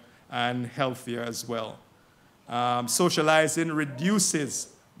happier and healthier as well. Socializing reduces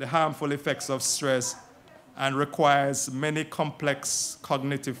the harmful effects of stress and requires many complex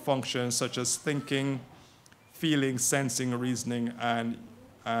cognitive functions such as thinking, feeling, sensing, reasoning, and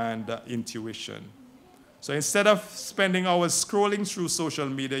intuition. So instead of spending hours scrolling through social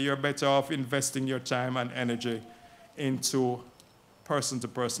media, you're better off investing your time and energy into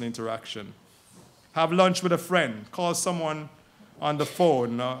person-to-person interaction. Have lunch with a friend, call someone on the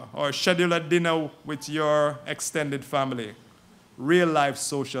phone, or schedule a dinner with your extended family. Real-life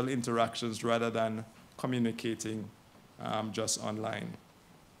social interactions rather than communicating just online.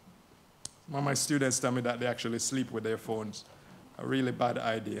 One of my students tell me that they actually sleep with their phones. A really bad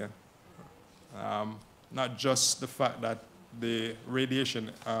idea. Not just the fact that the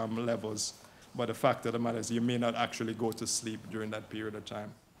radiation levels, but the fact of the matter is you may not actually go to sleep during that period of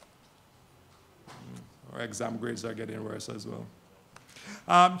time. Our exam grades are getting worse as well.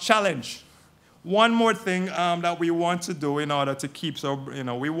 Challenge. One more thing that we want to do in order to keep,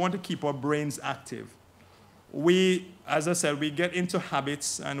 we want to keep our brains active. As I said, we get into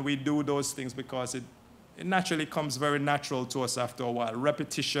habits and we do those things because it naturally comes very natural to us after a while.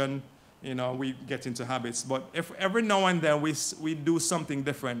 Repetition, we get into habits. But if every now and then we do something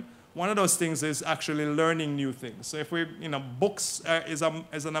different, one of those things is actually learning new things. So if books is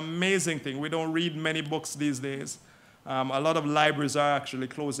an amazing thing. We don't read many books these days. A lot of libraries are actually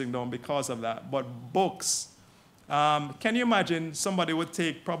closing down because of that. But books, can you imagine somebody would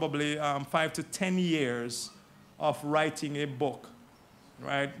take probably 5 to 10 years of writing a book,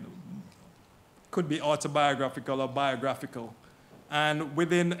 right? Could be autobiographical or biographical. And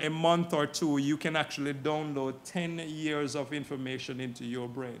within a month or two, you can actually download 10 years of information into your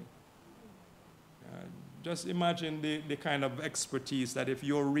brain. Just imagine the kind of expertise that if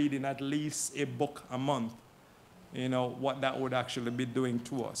you're reading at least a book a month, what that would actually be doing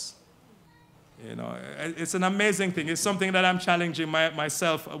to us. It's an amazing thing. It's something that I'm challenging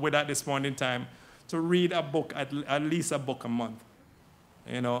myself with at this point in time, to read a book, at least a book a month,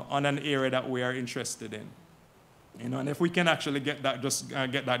 on an area that we are interested in. And if we can actually get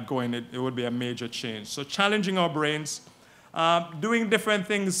that going, it would be a major change. So challenging our brains, doing different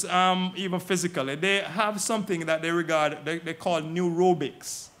things, even physically. They have something that they call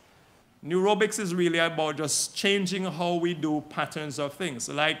neurobics. Neurobics is really about just changing how we do patterns of things.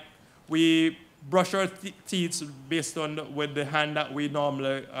 Like we brush our teeth based on with the hand that we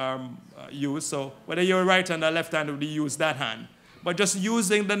normally use. So whether you're right hand or left hand, we use that hand. But just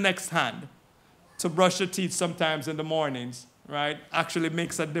using the next hand to brush your teeth sometimes in the mornings, right, actually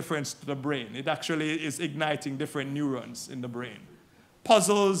makes a difference to the brain. It actually is igniting different neurons in the brain.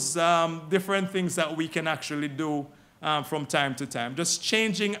 Puzzles, different things that we can actually do from time to time. Just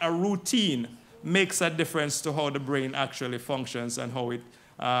changing a routine makes a difference to how the brain actually functions and how it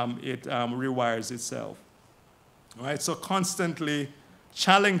rewires itself. All right, so constantly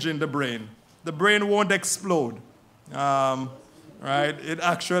challenging the brain. The brain won't explode. Right? It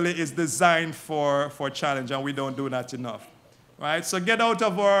actually is designed for challenge, and we don't do that enough. Right? So get out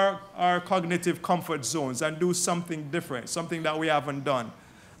of our cognitive comfort zones and do something different, something that we haven't done.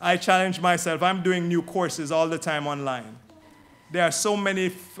 I challenge myself. I'm doing new courses all the time online. There are so many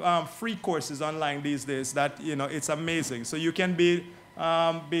free courses online these days that it's amazing. So you can be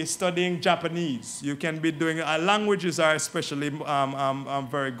studying Japanese. You can be doing languages are especially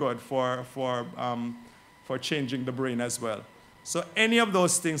very good for changing the brain as well. So any of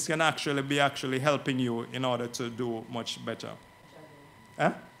those things can actually be helping you in order to do much better.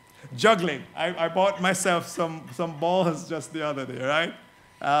 Juggling. I bought myself some balls just the other day, right?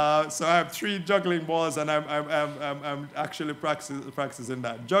 So I have 3 juggling balls, and I'm actually practicing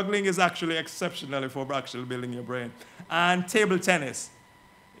that. Juggling is actually exceptionally for actually building your brain. And table tennis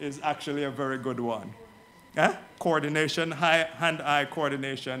is actually a very good one. Coordination, hand-eye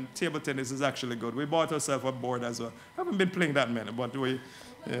coordination. Table tennis is actually good. We bought ourselves a board as well. I haven't been playing that many, but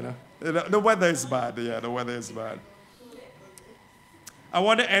the weather is bad. Yeah, the weather is bad. I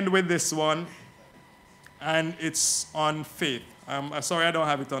want to end with this one, and it's on faith. I'm sorry I don't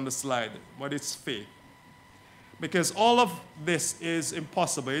have it on the slide, but it's faith. Because all of this is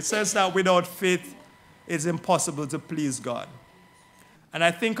impossible. It says that without faith, it's impossible to please God. And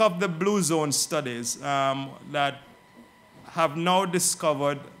I think of the Blue Zone studies that have now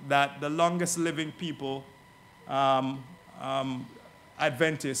discovered that the longest living people,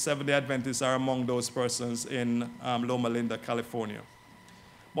 Adventists, Seventh-day Adventists, are among those persons in Loma Linda, California.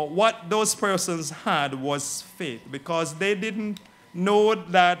 But what those persons had was faith, because they didn't know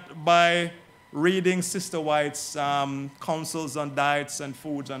that by reading Sister White's counsels on diets and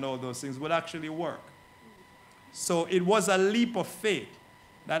foods and all those things would actually work. So it was a leap of faith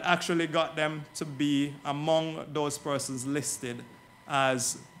that actually got them to be among those persons listed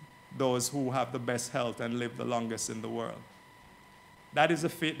as those who have the best health and live the longest in the world. That is a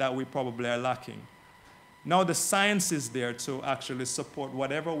faith that we probably are lacking. Now the science is there to actually support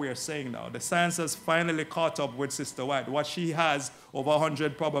whatever we are saying now. The science has finally caught up with Sister White. What she has over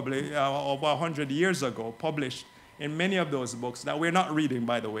 100 years ago published in many of those books that we're not reading,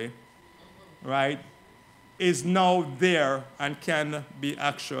 by the way, right, is now there and can be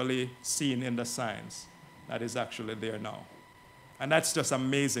actually seen in the science that is actually there now. And that's just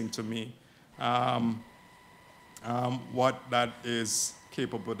amazing to me, what that is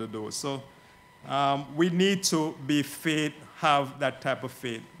capable to do. So we need to be faith, have that type of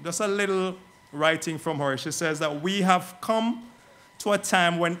faith. Just a little writing from her. She says that we have come to a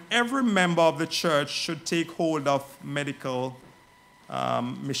time when every member of the church should take hold of medical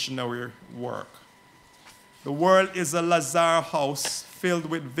missionary work. The world is a Lazar house filled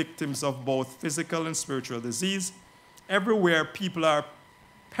with victims of both physical and spiritual disease. Everywhere people are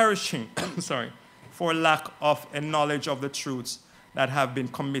perishing for lack of a knowledge of the truths that have been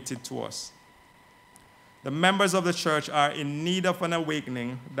committed to us. The members of the church are in need of an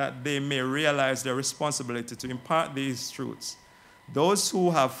awakening that they may realize their responsibility to impart these truths. Those who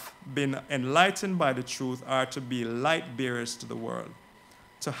have been enlightened by the truth are to be light bearers to the world.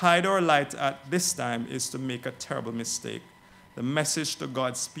 To hide our light at this time is to make a terrible mistake. The message to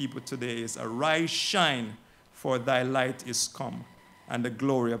God's people today is, arise, shine, for thy light is come, and the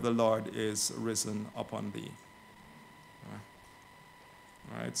glory of the Lord is risen upon thee.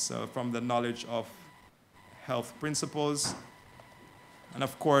 All right, so from the knowledge of health principles, and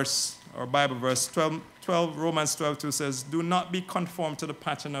of course, our Bible verse 12, Romans 12:2 says, do not be conformed to the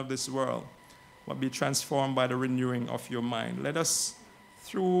pattern of this world, but be transformed by the renewing of your mind. Let us,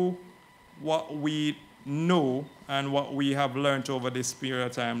 through what we know and what we have learned over this period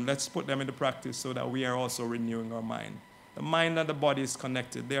of time, let's put them into practice so that we are also renewing our mind. The mind and the body is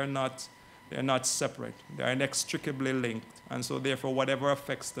connected. They are not separate. They are inextricably linked. And so therefore, whatever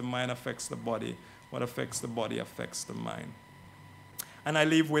affects the mind affects the body. What affects the body affects the mind. And I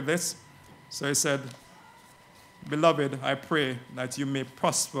leave with this. So he said, beloved, I pray that you may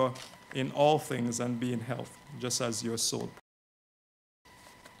prosper in all things and be in health, just as your soul.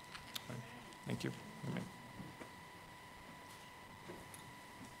 Thank you. Amen.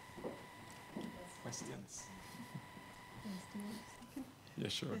 Questions? Yeah,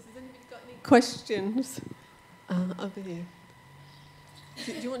 sure. Has anybody got any questions? Over here.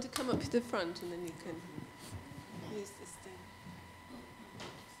 Do you want to come up to the front and then you can use this thing?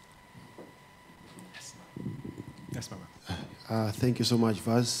 Yes. Yes, Mama. Thank you so much,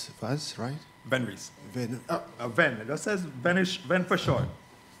 Vaz, right? Venrease. Ven. Ven. It just says Ven for short.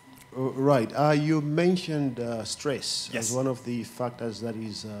 Right. You mentioned stress Yes. as one of the factors that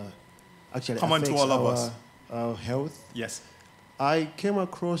is actually Common to affects all of us. Our health. Yes. I came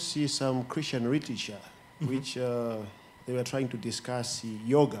across some Christian literature which they were trying to discuss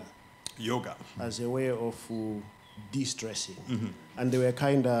yoga as a way of de-stressing. And they were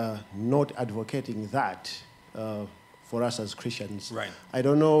kind of not advocating that for us as Christians. Right. I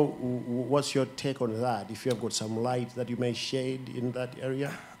don't know, what's your take on that? If you have got some light that you may shade in that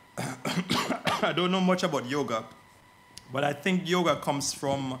area? I don't know much about yoga, but I think yoga comes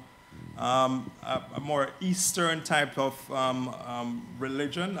from a more Eastern type of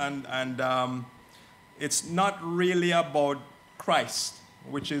religion, and it's not really about Christ,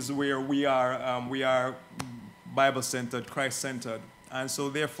 which is where we are Bible-centered, Christ-centered. And so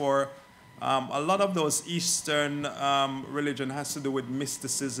therefore, a lot of those Eastern religion has to do with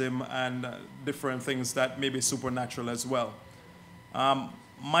mysticism and different things that may be supernatural as well.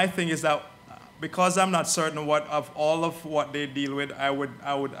 My thing is that because I'm not certain of all of what they deal with, I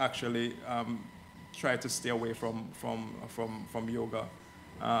would actually try to stay away from yoga.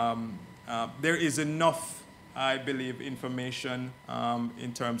 There is enough, I believe, information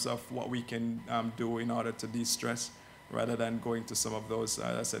in terms of what we can do in order to de-stress, rather than going to some of those,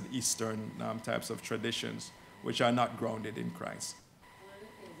 as I said, Eastern types of traditions, which are not grounded in Christ.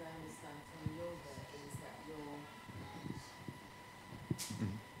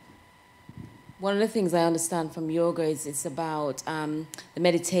 One of the things I understand from yoga is it's about the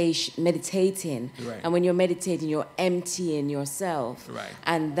meditating. Right. And when you're meditating, you're emptying yourself. Right.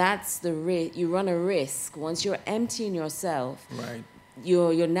 And that's the risk. You run a risk. Once you're emptying yourself, Right.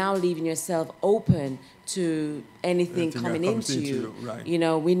 you're now leaving yourself open to anything coming into you. Right. You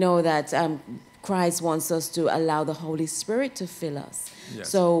know, we know that Christ wants us to allow the Holy Spirit to fill us. Yes.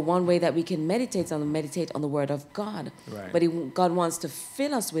 So one way that we can meditate on the Word of God. Right. But God wants to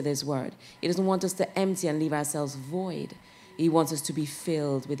fill us with His Word. He doesn't want us to empty and leave ourselves void. He wants us to be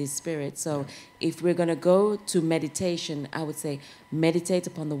filled with His Spirit. So if we're going to go to meditation, I would say meditate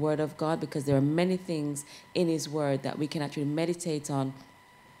upon the Word of God, because there are many things in His Word that we can actually meditate on,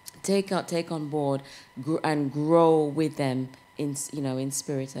 take on board, and grow with them in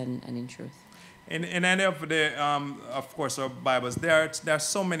spirit and in truth. In any of the, of course, our Bibles, there are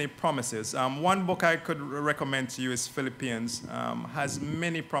so many promises. One book I could recommend to you is Philippians. Has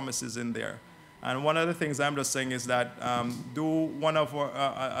many promises in there. And one of the things I'm just saying is that do one of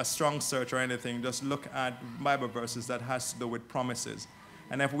a strong search or anything, just look at Bible verses that has to do with promises.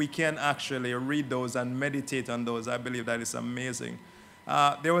 And if we can actually read those and meditate on those, I believe that is amazing.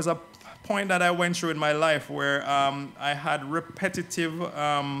 There was a point that I went through in my life where I had repetitive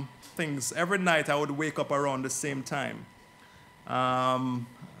things. Every night I would wake up around the same time,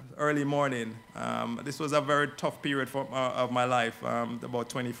 early morning. This was a very tough period of my life, about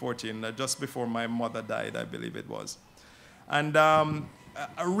 2014, just before my mother died, I believe it was. And I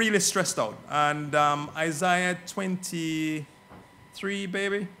really stressed out. And Isaiah 23,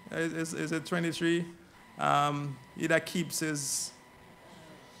 baby, is it 23? He that keeps his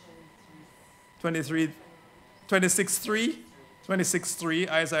 26:3,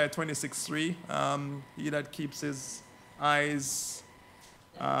 Isaiah 26:3. He that keeps his eyes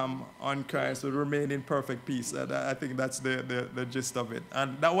on Christ will remain in perfect peace. I think that's the gist of it.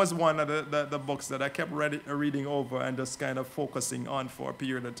 And that was one of the books that I kept reading over and just kind of focusing on for a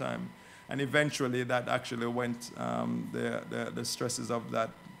period of time. And eventually that actually went, the stresses of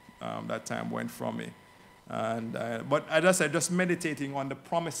that time went from me. And but as I said, just meditating on the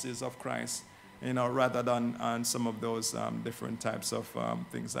promises of Christ, rather than on some of those different types of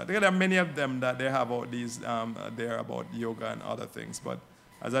things. There are many of them that they have all these there about yoga and other things. But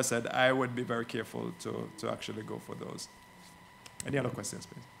as I said, I would be very careful to actually go for those. Any other questions,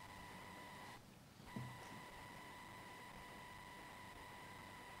 please?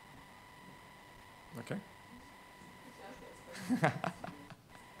 Okay.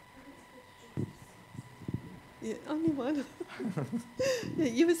 Yeah, only one.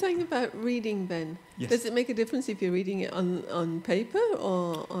 You were saying about reading, Ben. Yes. Does it make a difference if you're reading it on paper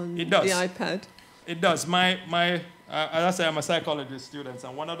or on the iPad? It does. As I say, I'm a psychology student,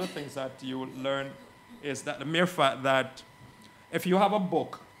 and one of the things that you learn is that the mere fact that if you have a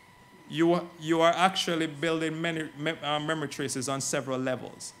book, you are actually building many memory traces on several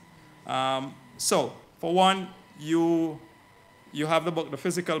levels. So, for one, you have the book, the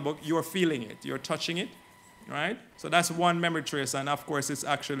physical book, you're feeling it, you're touching it. Right? So that's one memory trace, and of course it's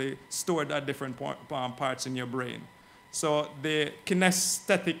actually stored at different parts in your brain. So the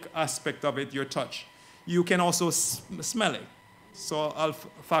kinesthetic aspect of it, your touch. You can also smell it. So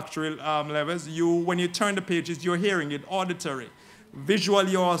olfactory levels, when you turn the pages, you're hearing it, auditory. Visual,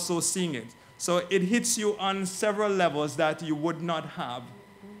 you're also seeing it. So it hits you on several levels that you would not have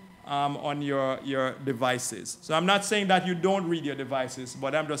on your devices. So I'm not saying that you don't read your devices,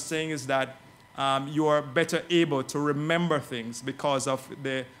 but I'm just saying is that you are better able to remember things because of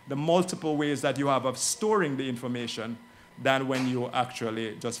the multiple ways that you have of storing the information than when you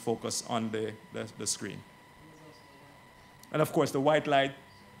actually just focus on the screen. And of course, the white light,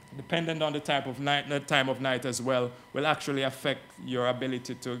 dependent on the time of night as well, will actually affect your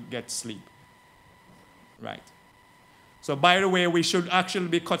ability to get sleep. Right. So by the way, we should actually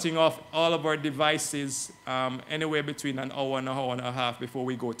be cutting off all of our devices anywhere between an hour and a half before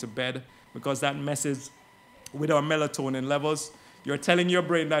we go to bed, because that messes with our melatonin levels. You're telling your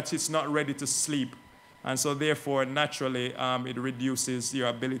brain that it's not ready to sleep And so therefore, naturally, it reduces your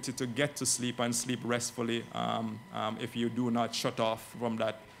ability to get to sleep and sleep restfully if you do not shut off from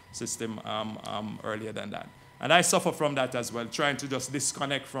that system earlier than that. And I suffer from that as well, trying to just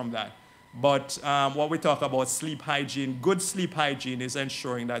disconnect from that. But what we talk about sleep hygiene, good sleep hygiene is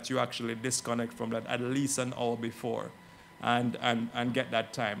ensuring that you actually disconnect from that at least an hour before and get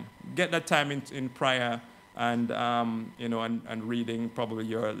that time. Get that time in prayer and, you know, and reading probably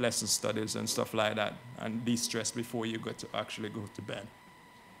your lesson studies and stuff like that, and de-stress before you actually go to bed.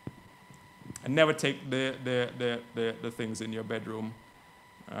 And never take the things in your bedroom,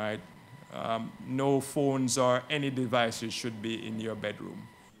 all right? No phones or any devices should be in your bedroom.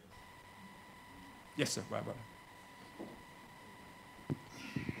 Yes, sir. Bye, brother.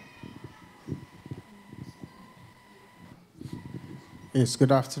 Yes,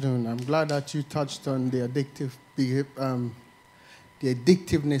 good afternoon. I'm glad that you touched on the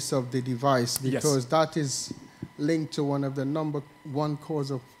addictiveness of the device, because that is linked to one of the number one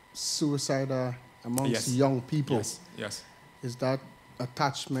cause of suicide amongst young people. Yes, yes. Is that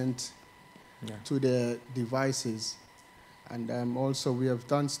attachment to the devices. And also we have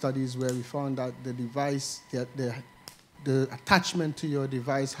done studies where we found that the device, the attachment to your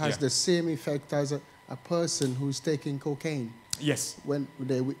device has the same effect as a person who's taking cocaine. Yes. When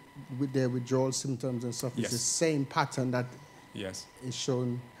with their withdrawal symptoms and stuff, it's the same pattern that is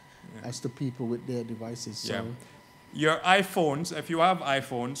shown as to people with their devices. So. Your iPhones, if you have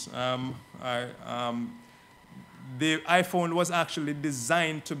iPhones, the iPhone was actually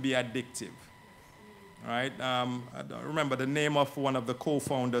designed to be addictive. Right? I don't remember the name of one of the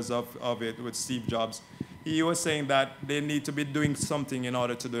co-founders of it with Steve Jobs. He was saying that they need to be doing something in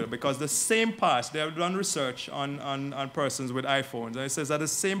order to do it, because the same parts, they have done research on persons with iPhones, and it says that the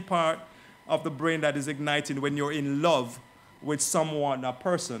same part of the brain that is ignited when you're in love with someone, a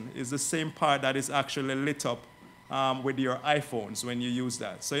person, is the same part that is actually lit up with your iPhones when you use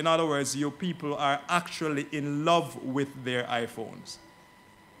that. So in other words, your people are actually in love with their iPhones.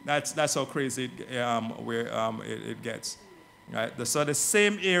 That's how crazy it gets. Right? So the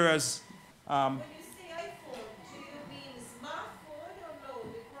same areas. When you say iPhone, do you mean smartphone or no,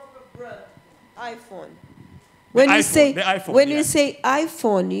 the proper brand? iPhone. When you say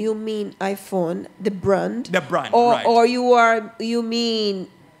iPhone, you mean iPhone, the brand. The brand, right? Or you mean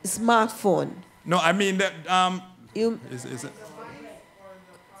smartphone. No, I mean that. Is it?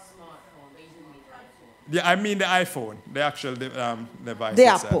 Yeah, I mean the iPhone, the actual device. The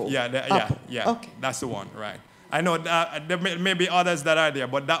itself. Apple. Yeah. Okay. That's the one, right? I know there may be others that are there,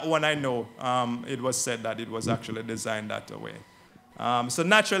 but that one I know, it was said that it was actually designed that way. So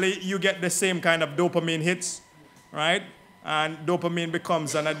naturally, you get the same kind of dopamine hits, right? And dopamine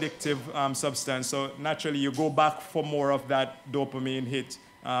becomes an addictive substance. So naturally, you go back for more of that dopamine hit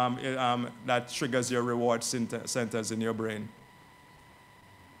that triggers your reward centers in your brain.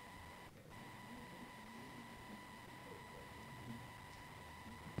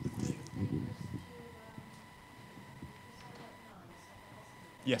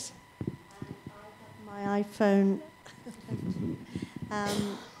 Yes. My iPhone,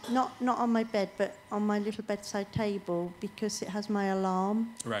 not on my bed, but on my little bedside table, because it has my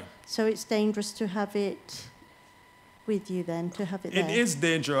alarm. Right. So it's dangerous to have it with you then, to have it there. It is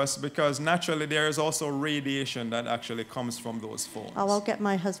dangerous because naturally there is also radiation that actually comes from those phones. Oh, I'll get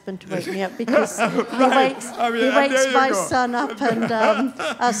my husband to wake me up, because he wakes my son up and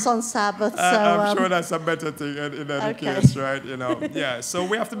us on Sabbath. So, I'm sure that's a better thing in any case, right? You know, yeah. So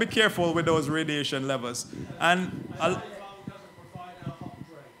we have to be careful with those radiation levels. And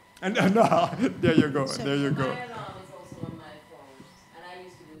no, there you go. There you go.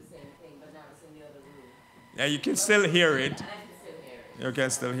 Yeah, you can still hear it. You can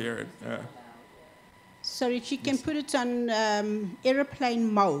still hear it. Yeah. So that you can put it on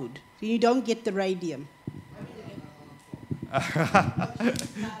airplane mode. You don't get the radium.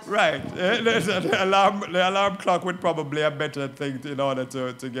 Right. The alarm clock would probably a better thing in order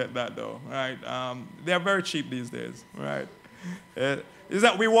to get that, though. Right. They're very cheap these days. Right. Is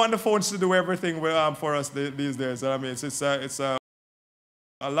that we want the phones to do everything for us these days? I mean, it's a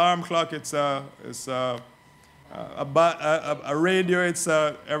alarm clock. It's a radio, it's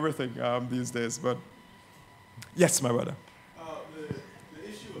everything these days. But yes, my brother. The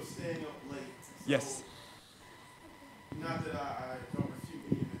issue of staying up late. So yes. Not that I don't refute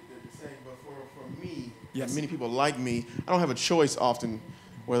anything that you're saying, but for me, and many people like me, I don't have a choice often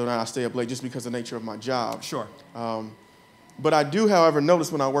whether or not I stay up late just because of the nature of my job. Sure. But I do, however,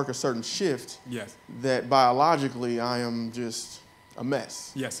 notice when I work a certain shift that biologically I am just a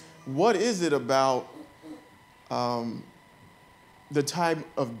mess. Yes. What is it about the time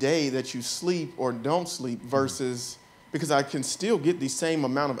of day that you sleep or don't sleep versus, because I can still get the same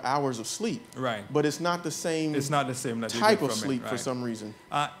amount of hours of sleep. Right. But it's not the same. It's not the same that type of sleep for some reason.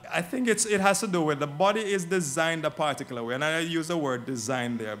 I think it has to do with the body is designed a particular way, and I use the word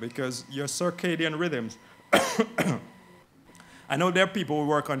design there because your circadian rhythms. I know there are people who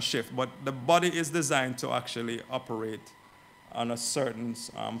work on shift, but the body is designed to actually operate on a certain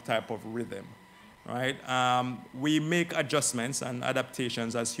type of rhythm. Right? We make adjustments and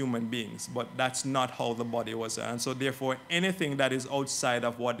adaptations as human beings, but that's not how the body was. And so therefore, anything that is outside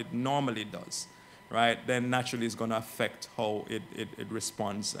of what it normally does, right, then naturally is going to affect how it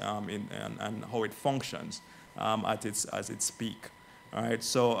responds and how it functions as its peak. All right?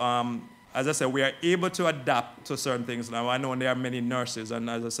 So as I said, we are able to adapt to certain things. Now, I know there are many nurses, and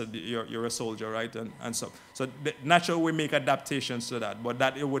as I said, you're a soldier, right? And so naturally we make adaptations to that, but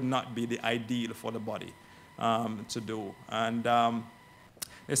that it would not be the ideal for the body to do. And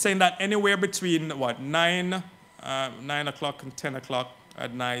they're saying that anywhere between, 9 o'clock and 10 o'clock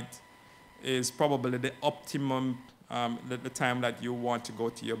at night is probably the optimum, the time that you want to go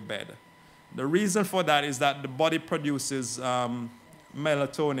to your bed. The reason for that is that the body produces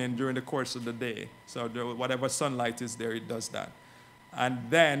melatonin during the course of the day. So whatever sunlight is there, it does that. And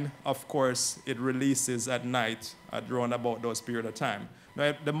then, of course, it releases at night at around about those period of time.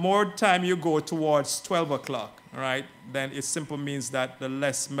 Now, the more time you go towards 12 o'clock, right, then it simply means that the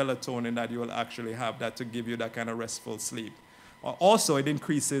less melatonin that you will actually have that to give you that kind of restful sleep. Also, it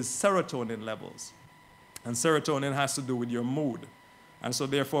increases serotonin levels. And serotonin has to do with your mood. And so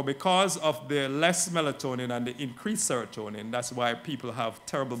therefore, because of the less melatonin and the increased serotonin, that's why people have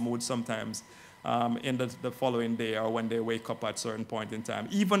terrible moods sometimes in the following day or when they wake up at a certain point in time,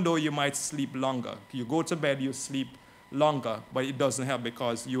 even though you might sleep longer. You go to bed, you sleep longer, but it doesn't help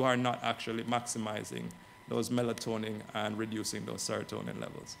because you are not actually maximizing those melatonin and reducing those serotonin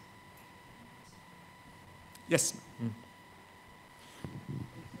levels. Yes?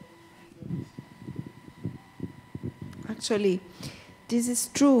 Actually, this is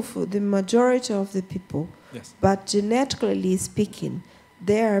true for the majority of the people. Yes. But genetically speaking,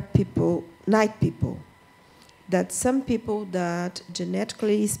 there are people, night people, that some people that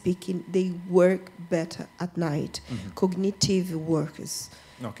genetically speaking, they work better at night, cognitive workers.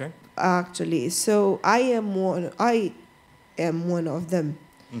 Okay. Actually, so I am one of them.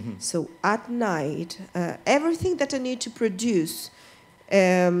 So at night, everything that I need to produce,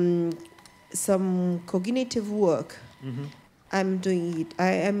 some cognitive work, I'm doing it.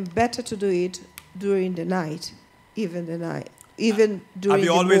 I am better to do it during the night, even during the morning. Have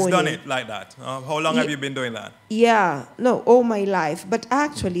you always done it like that? How long have you been doing that? Yeah, no, all my life. But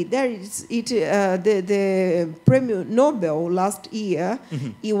actually, there is the Premier Nobel last year.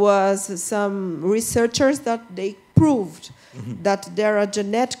 It was some researchers that they proved that there are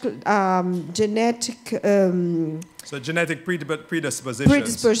genetic so genetic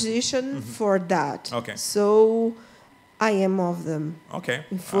predisposition for that. Okay. So I am of them. Okay.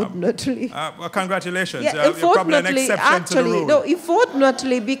 Unfortunately. Well, congratulations. Yeah, you're probably an exception to the rule. No,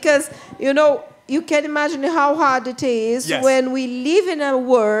 unfortunately, because, you can imagine how hard it is when we live in a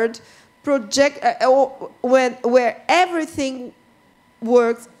world where everything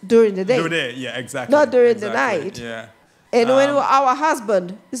works during the day. During the day, yeah, exactly. Not during the night. Yeah. And when our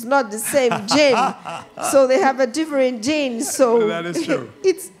husband is not the same gene, so they have a different gene. So that is true.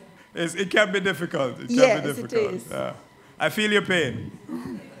 It can be difficult. It can be difficult. It is. Yeah. I feel your pain.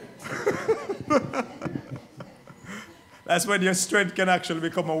 That's when your strength can actually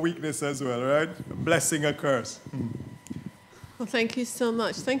become a weakness as well, right? A blessing, a curse. Well, thank you so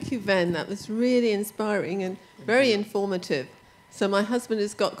much. Thank you, Ven. That was really inspiring and very informative. So my husband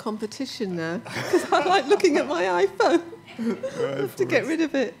has got competition now because I like looking at my iPhone. I have to get rid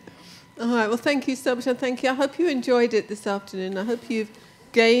of it. All right. Well, thank you so much, and thank you. I hope you enjoyed it this afternoon. I hope you've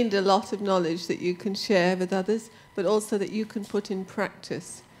gained a lot of knowledge that you can share with others, but also that you can put in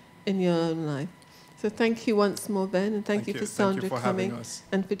practice in your own life. So thank you once more, Ben, and thank you for Sandra coming,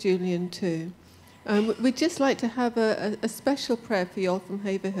 and for Julian too. We'd just like to have a special prayer for y'all from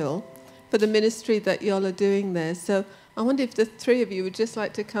Haverhill for the ministry that y'all are doing there. So I wonder if the three of you would just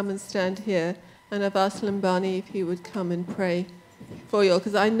like to come and stand here, and I've asked Lambani if he would come and pray for y'all,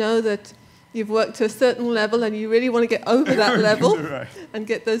 because I know that you've worked to a certain level and you really want to get over that level and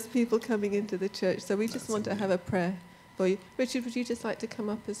get those people coming into the church. So we just want to have a prayer for you. Richard, would you just like to come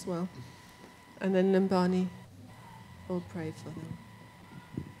up as well? And then Lambani will pray for them.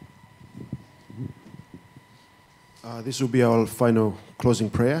 This will be our final closing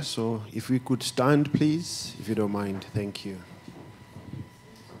prayer. So if we could stand, please, if you don't mind. Thank you.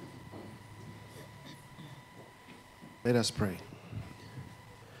 Let us pray.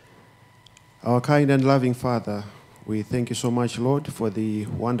 Our kind and loving Father, we thank you so much, Lord, for the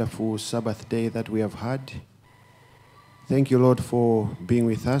wonderful Sabbath day that we have had. Thank you, Lord, for being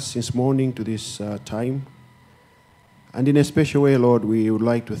with us since morning to this time. And in a special way, Lord, we would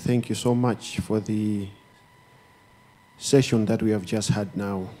like to thank you so much for the session that we have just had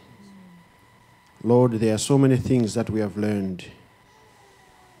now. Lord, there are so many things that we have learned.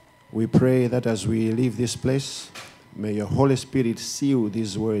 We pray that as we leave this place, may your Holy Spirit seal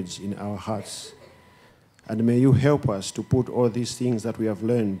these words in our hearts. And may you help us to put all these things that we have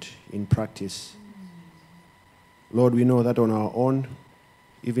learned in practice. Lord, we know that on our own,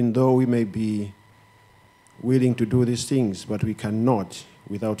 even though we may be willing to do these things, but we cannot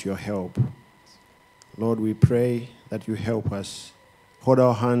without your help. Lord, we pray that you help us. Hold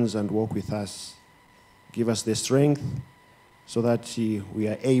our hands and walk with us. Give us the strength so that we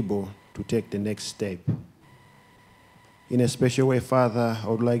are able to take the next step. In a special way, Father, I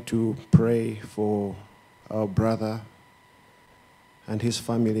would like to pray for our brother and his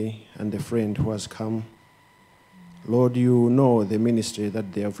family and the friend who has come. Lord, you know the ministry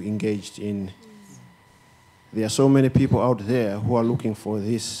that they have engaged in. There are so many people out there who are looking for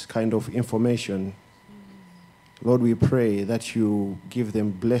this kind of information. Lord, we pray that you give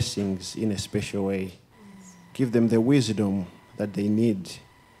them blessings in a special way. Give them the wisdom that they need.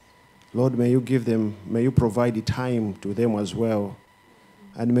 Lord, may you provide the time to them as well.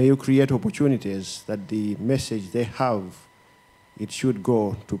 And may you create opportunities that the message they have, it should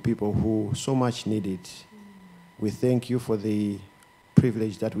go to people who so much need it. We thank you for the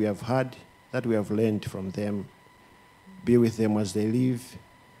privilege that we have had, that we have learned from them. Be with them as they live.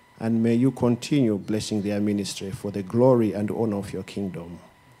 And may you continue blessing their ministry for the glory and honor of your kingdom.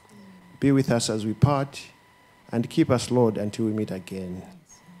 Be with us as we part. And keep us, Lord, until we meet again.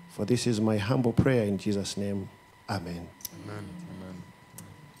 For this is my humble prayer in Jesus' name. Amen. Amen.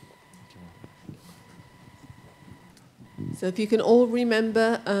 Amen. So if you can all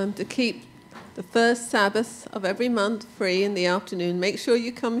remember to keep the first Sabbath of every month free in the afternoon, make sure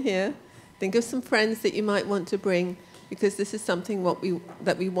you come here. Think of some friends that you might want to bring, because this is something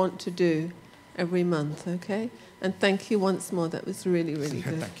that we want to do every month, okay? And thank you once more. That was really, really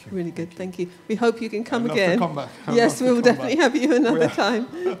good. Really good. Thank you. We hope you can come again. I'd love to come back. Yes, we will definitely have you another time.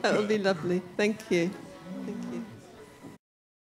 That will be lovely. Thank you.